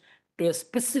life to a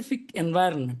specific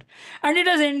environment. And it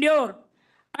has endured,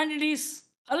 and it is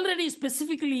already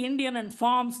specifically Indian and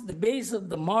forms the base of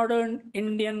the modern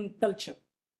Indian culture.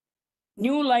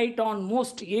 New Light on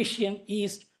Most Asian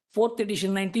East, 4th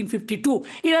edition, 1952.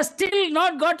 It has still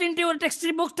not got into your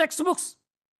textbooks.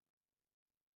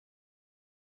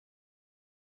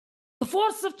 The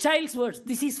force of Child's words,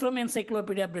 this is from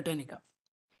Encyclopedia Britannica.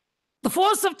 The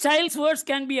force of Child's words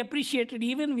can be appreciated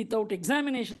even without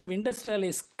examination of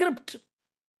industrial script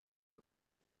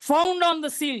found on the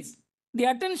seals. The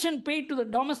attention paid to the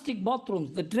domestic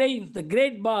bathrooms, the drains, the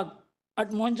great bath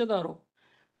at Mohenjo-daro,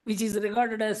 which is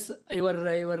regarded as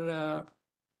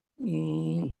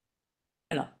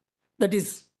that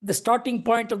is the starting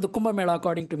point of the Kumbh Mela,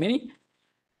 according to many.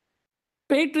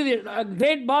 Paid to the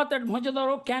great bath at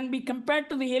Mohenjo-daro can be compared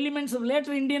to the elements of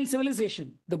later Indian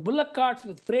civilization. The bullock carts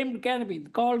with framed canopy,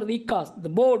 called rikas, the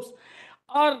boats,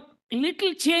 are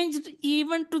little changed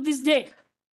even to this day.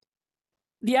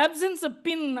 The absence of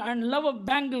pin and love of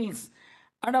bangles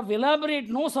and of elaborate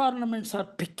nose ornaments are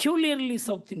peculiarly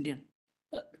South Asian.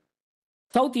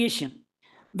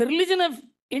 The religion of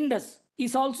Indus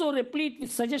is also replete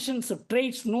with suggestions of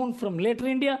traits known from later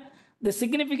India. The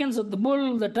significance of the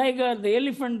bull, the tiger, the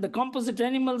elephant, the composite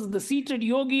animals, the seated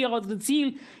yogi or the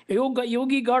seal,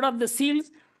 yogi god of the seals,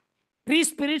 tree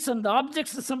spirits, and the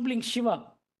objects resembling Shiva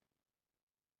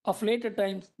of later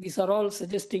times. These are all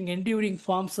suggesting enduring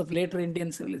forms of later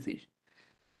Indian civilization.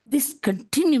 This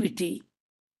continuity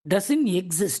doesn't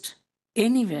exist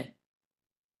anywhere.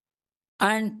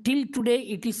 And till today,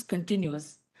 it is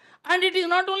continuous. And it is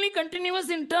not only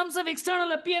continuous in terms of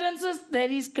external appearances,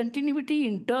 there is continuity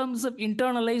in terms of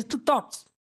internalized thoughts.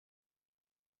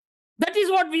 That is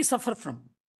what we suffer from.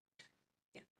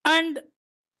 And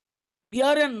we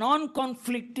are a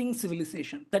non-conflicting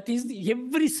civilization. That is,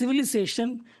 every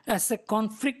civilization has a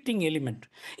conflicting element.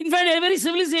 In fact, every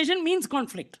civilization means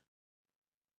conflict.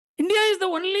 India is the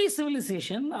only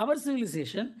civilization, our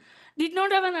civilization, did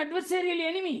not have an adversarial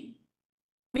enemy.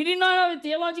 We did not have a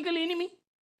theological enemy.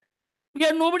 We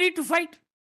had nobody to fight.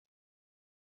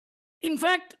 In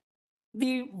fact,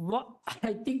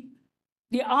 I think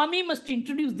the army must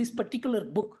introduce this particular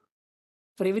book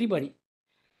for everybody.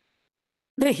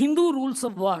 The Hindu Rules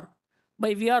of War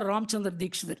by V.R. Ramchandra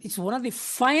Dikshit. It's one of the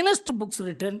finest books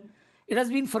written. It has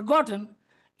been forgotten.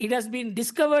 It has been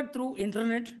discovered through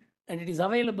internet and it is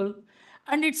available.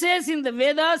 And it says in the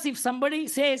Vedas, if somebody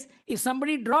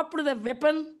dropped the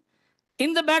weapon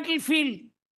in the battlefield,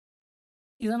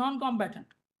 is a non-combatant.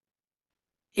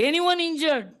 Anyone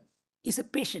injured is a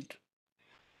patient.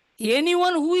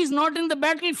 Anyone who is not in the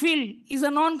battlefield is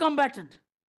a non-combatant.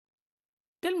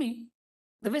 Tell me,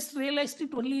 the West realized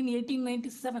it only in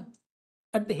 1897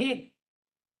 at The Hague.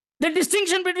 The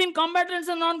distinction between combatants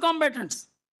and non-combatants.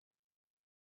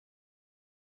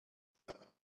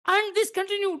 And this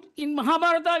continued. In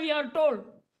Mahabharata, we are told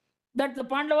that the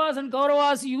Pandavas and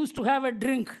Kauravas used to have a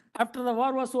drink after the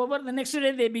war was over. The next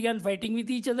day, they began fighting with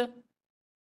each other.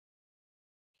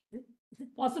 Is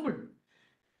it possible?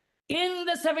 In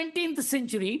the 17th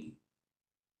century,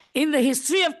 in the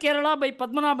history of Kerala by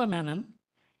Padmanabha Menon,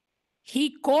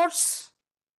 he quotes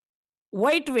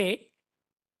Whiteway,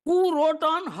 who wrote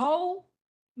on how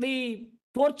the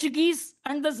Portuguese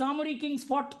and the Zamori kings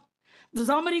fought. The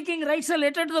Zamori king writes a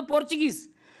letter to the Portuguese.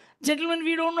 Gentlemen,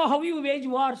 we don't know how you wage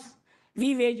wars.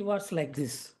 We wage wars like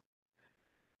this.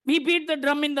 We beat the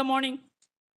drum in the morning,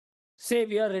 say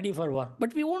we are ready for war,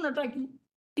 but we won't attack you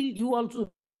till you also.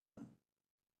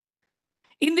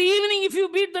 In the evening, if you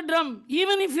beat the drum,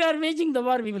 even if you are waging the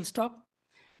war, we will stop,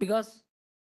 because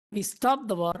we stop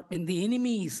the war when the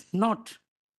enemy is not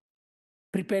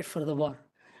prepared for the war.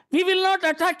 We will not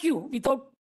attack you without.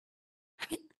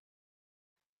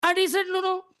 And he said,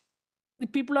 no, the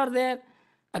people are there.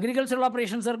 Agricultural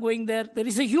operations are going there. There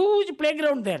is a huge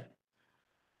playground there.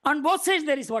 On both sides,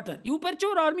 there is water. You perch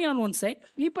our army on one side,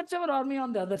 we perch our army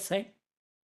on the other side.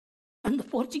 And the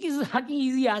Portuguese is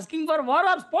asking for war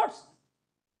or sports.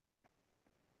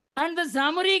 And the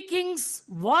Zamori king's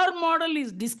war model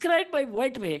is described by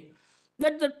Whiteway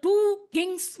that the two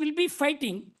kings will be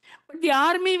fighting, but the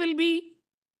army will be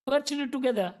perched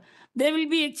together. They will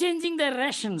be exchanging their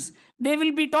rations. They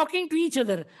will be talking to each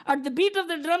other. At the beat of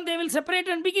the drum, they will separate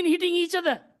and begin hitting each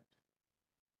other.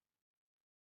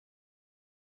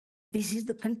 This is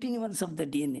the continuance of the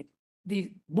DNA.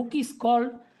 The book is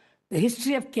called The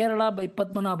History of Kerala by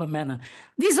Padmanabha Menon.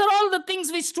 These are all the things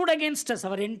which stood against us.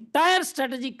 Our entire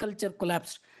strategic culture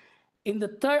collapsed. On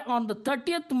the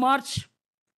 30th March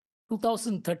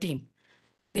 2013,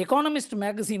 The Economist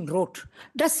magazine wrote,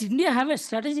 does India have a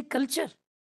strategic culture?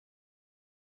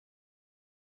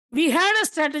 We had a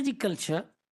strategic culture,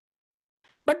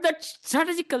 but that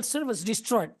strategic culture was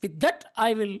destroyed. With that,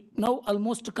 I will now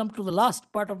almost come to the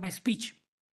last part of my speech.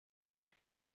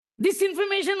 This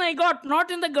information I got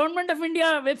not in the Government of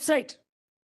India website,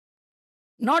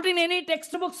 not in any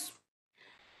textbooks.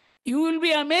 You will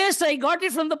be amazed, I got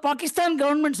it from the Pakistan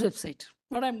government's website,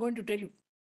 what I'm going to tell you.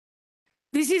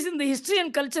 This is in the History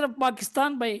and Culture of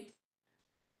Pakistan by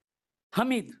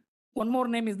Hamid. One more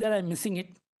name is there, I'm missing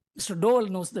it. Mr. Dole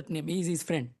knows that name, he is his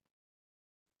friend.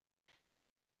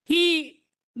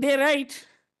 They write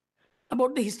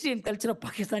about the history and culture of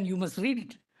Pakistan, you must read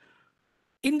it.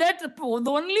 In that, the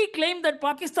only claim that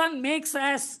Pakistan makes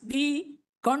as the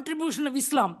contribution of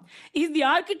Islam is the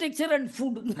architecture and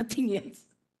food, nothing else.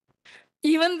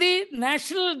 Even the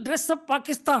national dress of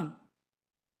Pakistan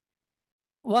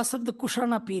was of the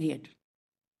Kushana period.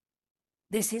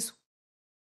 They say so.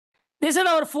 They said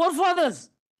our forefathers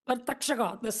were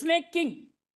Takshaka, the snake king.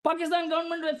 Pakistan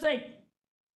government website.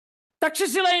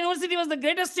 Takshashila University was the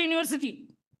greatest university.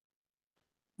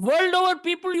 World over,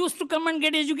 people used to come and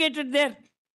get educated there.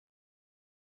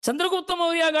 Chandragupta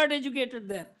Maurya got educated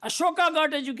there. Ashoka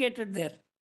got educated there.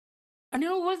 And you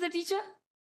know who was the teacher?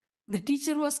 The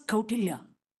teacher was Kautilya,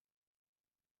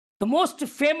 the most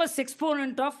famous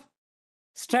exponent of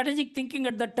strategic thinking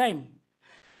at that time.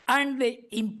 And the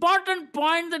important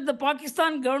point that the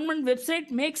Pakistan government website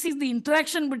makes is the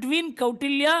interaction between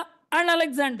Kautilya and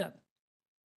Alexander.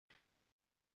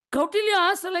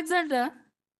 Kautilya asked Alexander,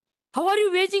 how are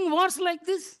you waging wars like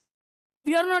this?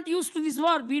 We are not used to this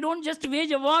war. We don't just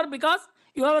wage a war because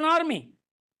you have an army.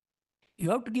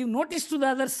 You have to give notice to the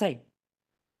other side.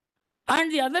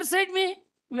 And the other side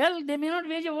they may not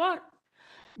wage a war.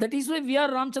 That is why V.R.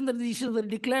 Ramchandra Dishidhar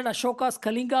declared Ashoka's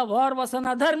Kalinga war was an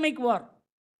adharmic war.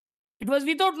 It was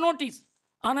without notice.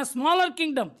 On a smaller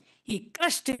kingdom, he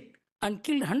crushed it and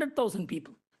killed 100,000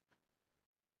 people.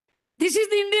 This is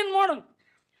the Indian model.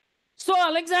 So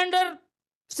Alexander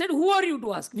said, who are you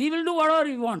to ask? We will do whatever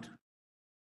we want.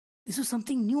 This was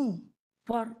something new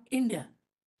for India,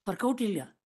 for Kautilya,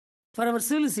 for our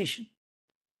civilization.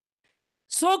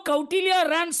 So Kautilya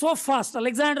ran so fast,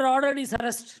 Alexander ordered his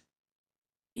arrest.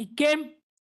 He came,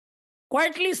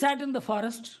 quietly sat in the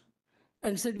forest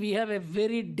and said, we have a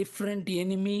very different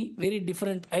enemy, very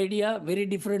different idea, very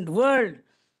different world.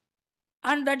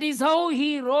 And that is how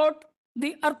he wrote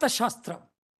the Arthashastra.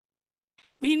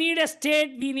 We need a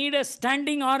state, we need a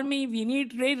standing army, we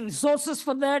need resources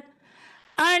for that.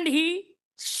 And he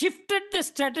shifted the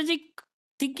strategic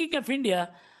thinking of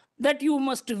India that you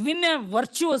must win a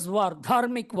virtuous war,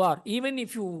 dharmic war. Even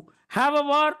if you have a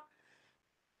war,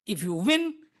 if you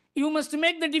win, you must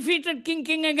make the defeated king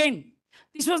king again.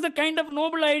 This was the kind of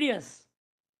noble ideas.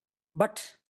 But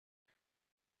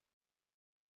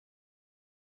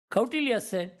Kautilya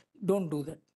said, don't do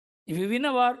that. If you win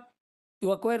a war,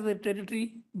 you acquire the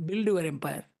territory, build your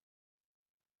empire.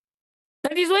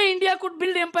 That is why India could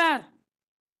build empire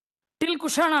till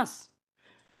Kushanas,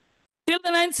 till the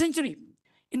 9th century.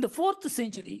 In the 4th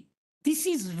century, this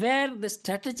is where the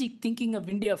strategic thinking of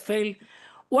India failed.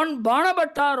 One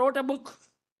Banabhatta wrote a book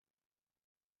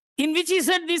in which he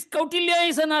said this Kautilya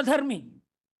is an adharmi.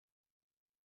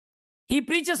 He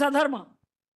preaches adharma.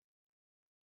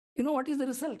 You know what is the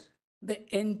result?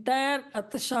 The entire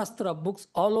Arthashastra books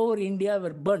all over India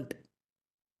were burnt.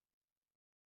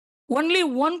 Only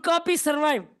one copy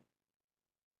survived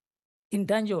in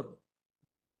Tanjore.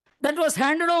 That was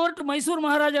handed over to Mysore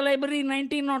Maharaja Library in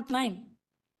 1909.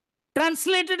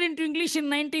 Translated into English in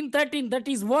 1913. That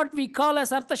is what we call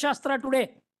as Arthashastra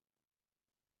today.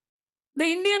 The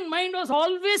Indian mind was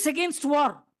always against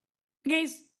war.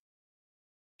 against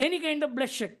any kind of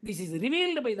bloodshed. This is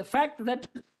revealed by the fact that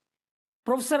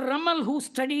Professor Ramal, who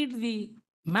studied the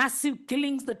massive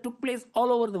killings that took place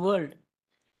all over the world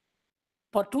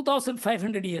for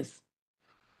 2,500 years,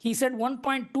 he said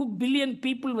 1.2 billion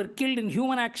people were killed in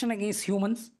human action against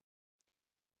humans.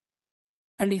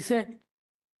 And he said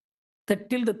that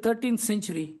till the 13th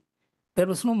century, there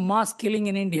was no mass killing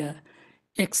in India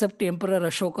except Emperor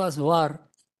Ashoka's war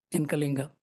in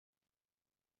Kalinga.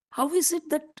 How is it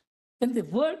that in the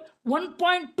world,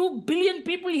 1.2 billion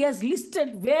people he has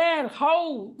listed where,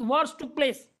 how the wars took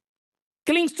place,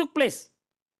 killings took place?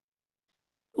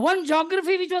 One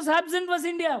geography which was absent was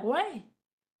India. Why?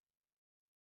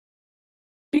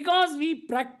 Because we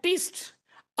practiced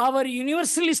our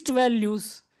universalist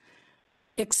values,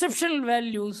 exceptional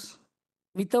values,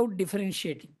 without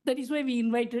differentiating. That is why we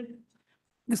invited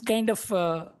this kind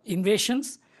of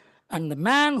invasions, and the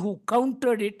man who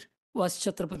countered it was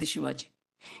Chhatrapati Shivaji.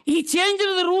 He changed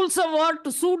the rules of war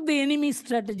to suit the enemy's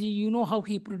strategy. You know how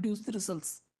he produced the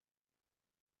results.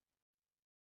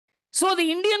 So the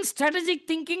Indian strategic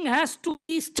thinking has to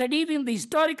be studied in the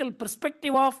historical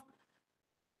perspective of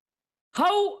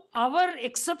how our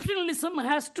exceptionalism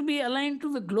has to be aligned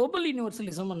to the global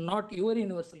universalism and not your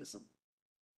universalism.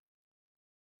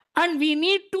 And we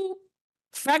need to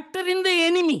factor in the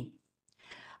enemy.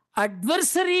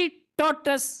 Adversary taught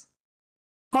us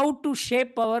how to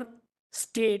shape our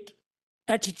state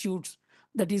attitudes.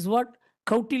 That is what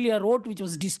Kautilya wrote, which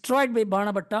was destroyed by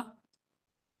Banabhatta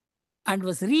and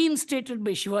was reinstated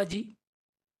by Shivaji.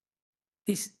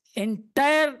 This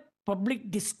entire public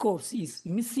discourse is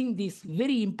missing these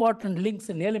very important links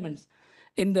and elements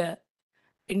in the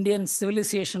Indian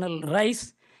civilizational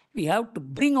rise. We have to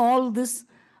bring all this,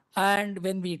 and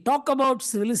when we talk about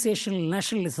civilizational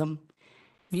nationalism,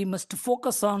 we must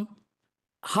focus on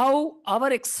how our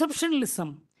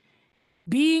exceptionalism,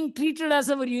 being treated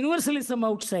as our universalism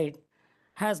outside,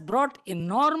 has brought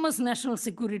enormous national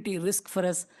security risk for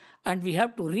us, and we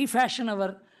have to refashion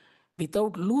our,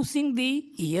 without losing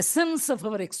the essence of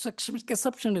our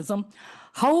exceptionalism,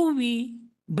 how we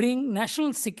bring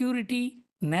national security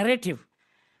narrative,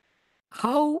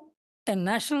 how a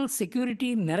national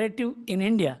security narrative in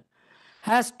India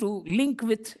has to link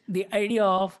with the idea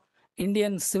of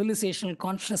Indian civilizational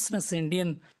consciousness,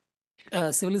 Indian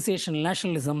civilizational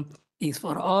nationalism, is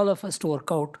for all of us to work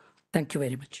out. Thank you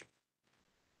very much.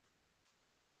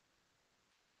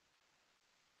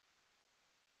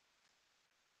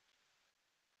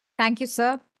 Thank you,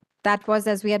 sir. That was,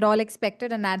 as we had all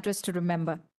expected, an address to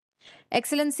remember.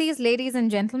 Excellencies, ladies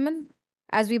and gentlemen,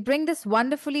 as we bring this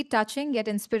wonderfully touching yet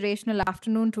inspirational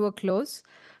afternoon to a close,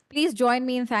 please join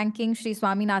me in thanking Sri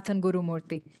Swaminathan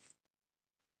Gurumurthy.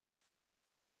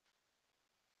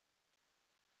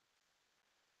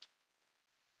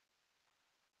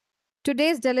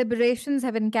 Today's deliberations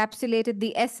have encapsulated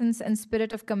the essence and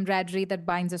spirit of camaraderie that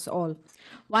binds us all.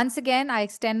 Once again, I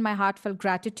extend my heartfelt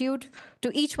gratitude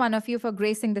to each one of you for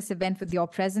gracing this event with your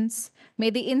presence. May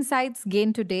the insights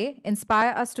gained today inspire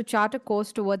us to chart a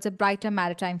course towards a brighter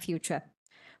maritime future.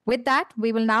 With that,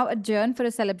 we will now adjourn for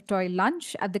a celebratory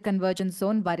lunch at the Convergence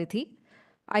Zone, Varidhi.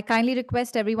 I kindly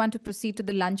request everyone to proceed to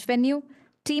the lunch venue.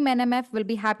 Team NMF will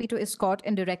be happy to escort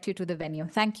and direct you to the venue.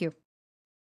 Thank you.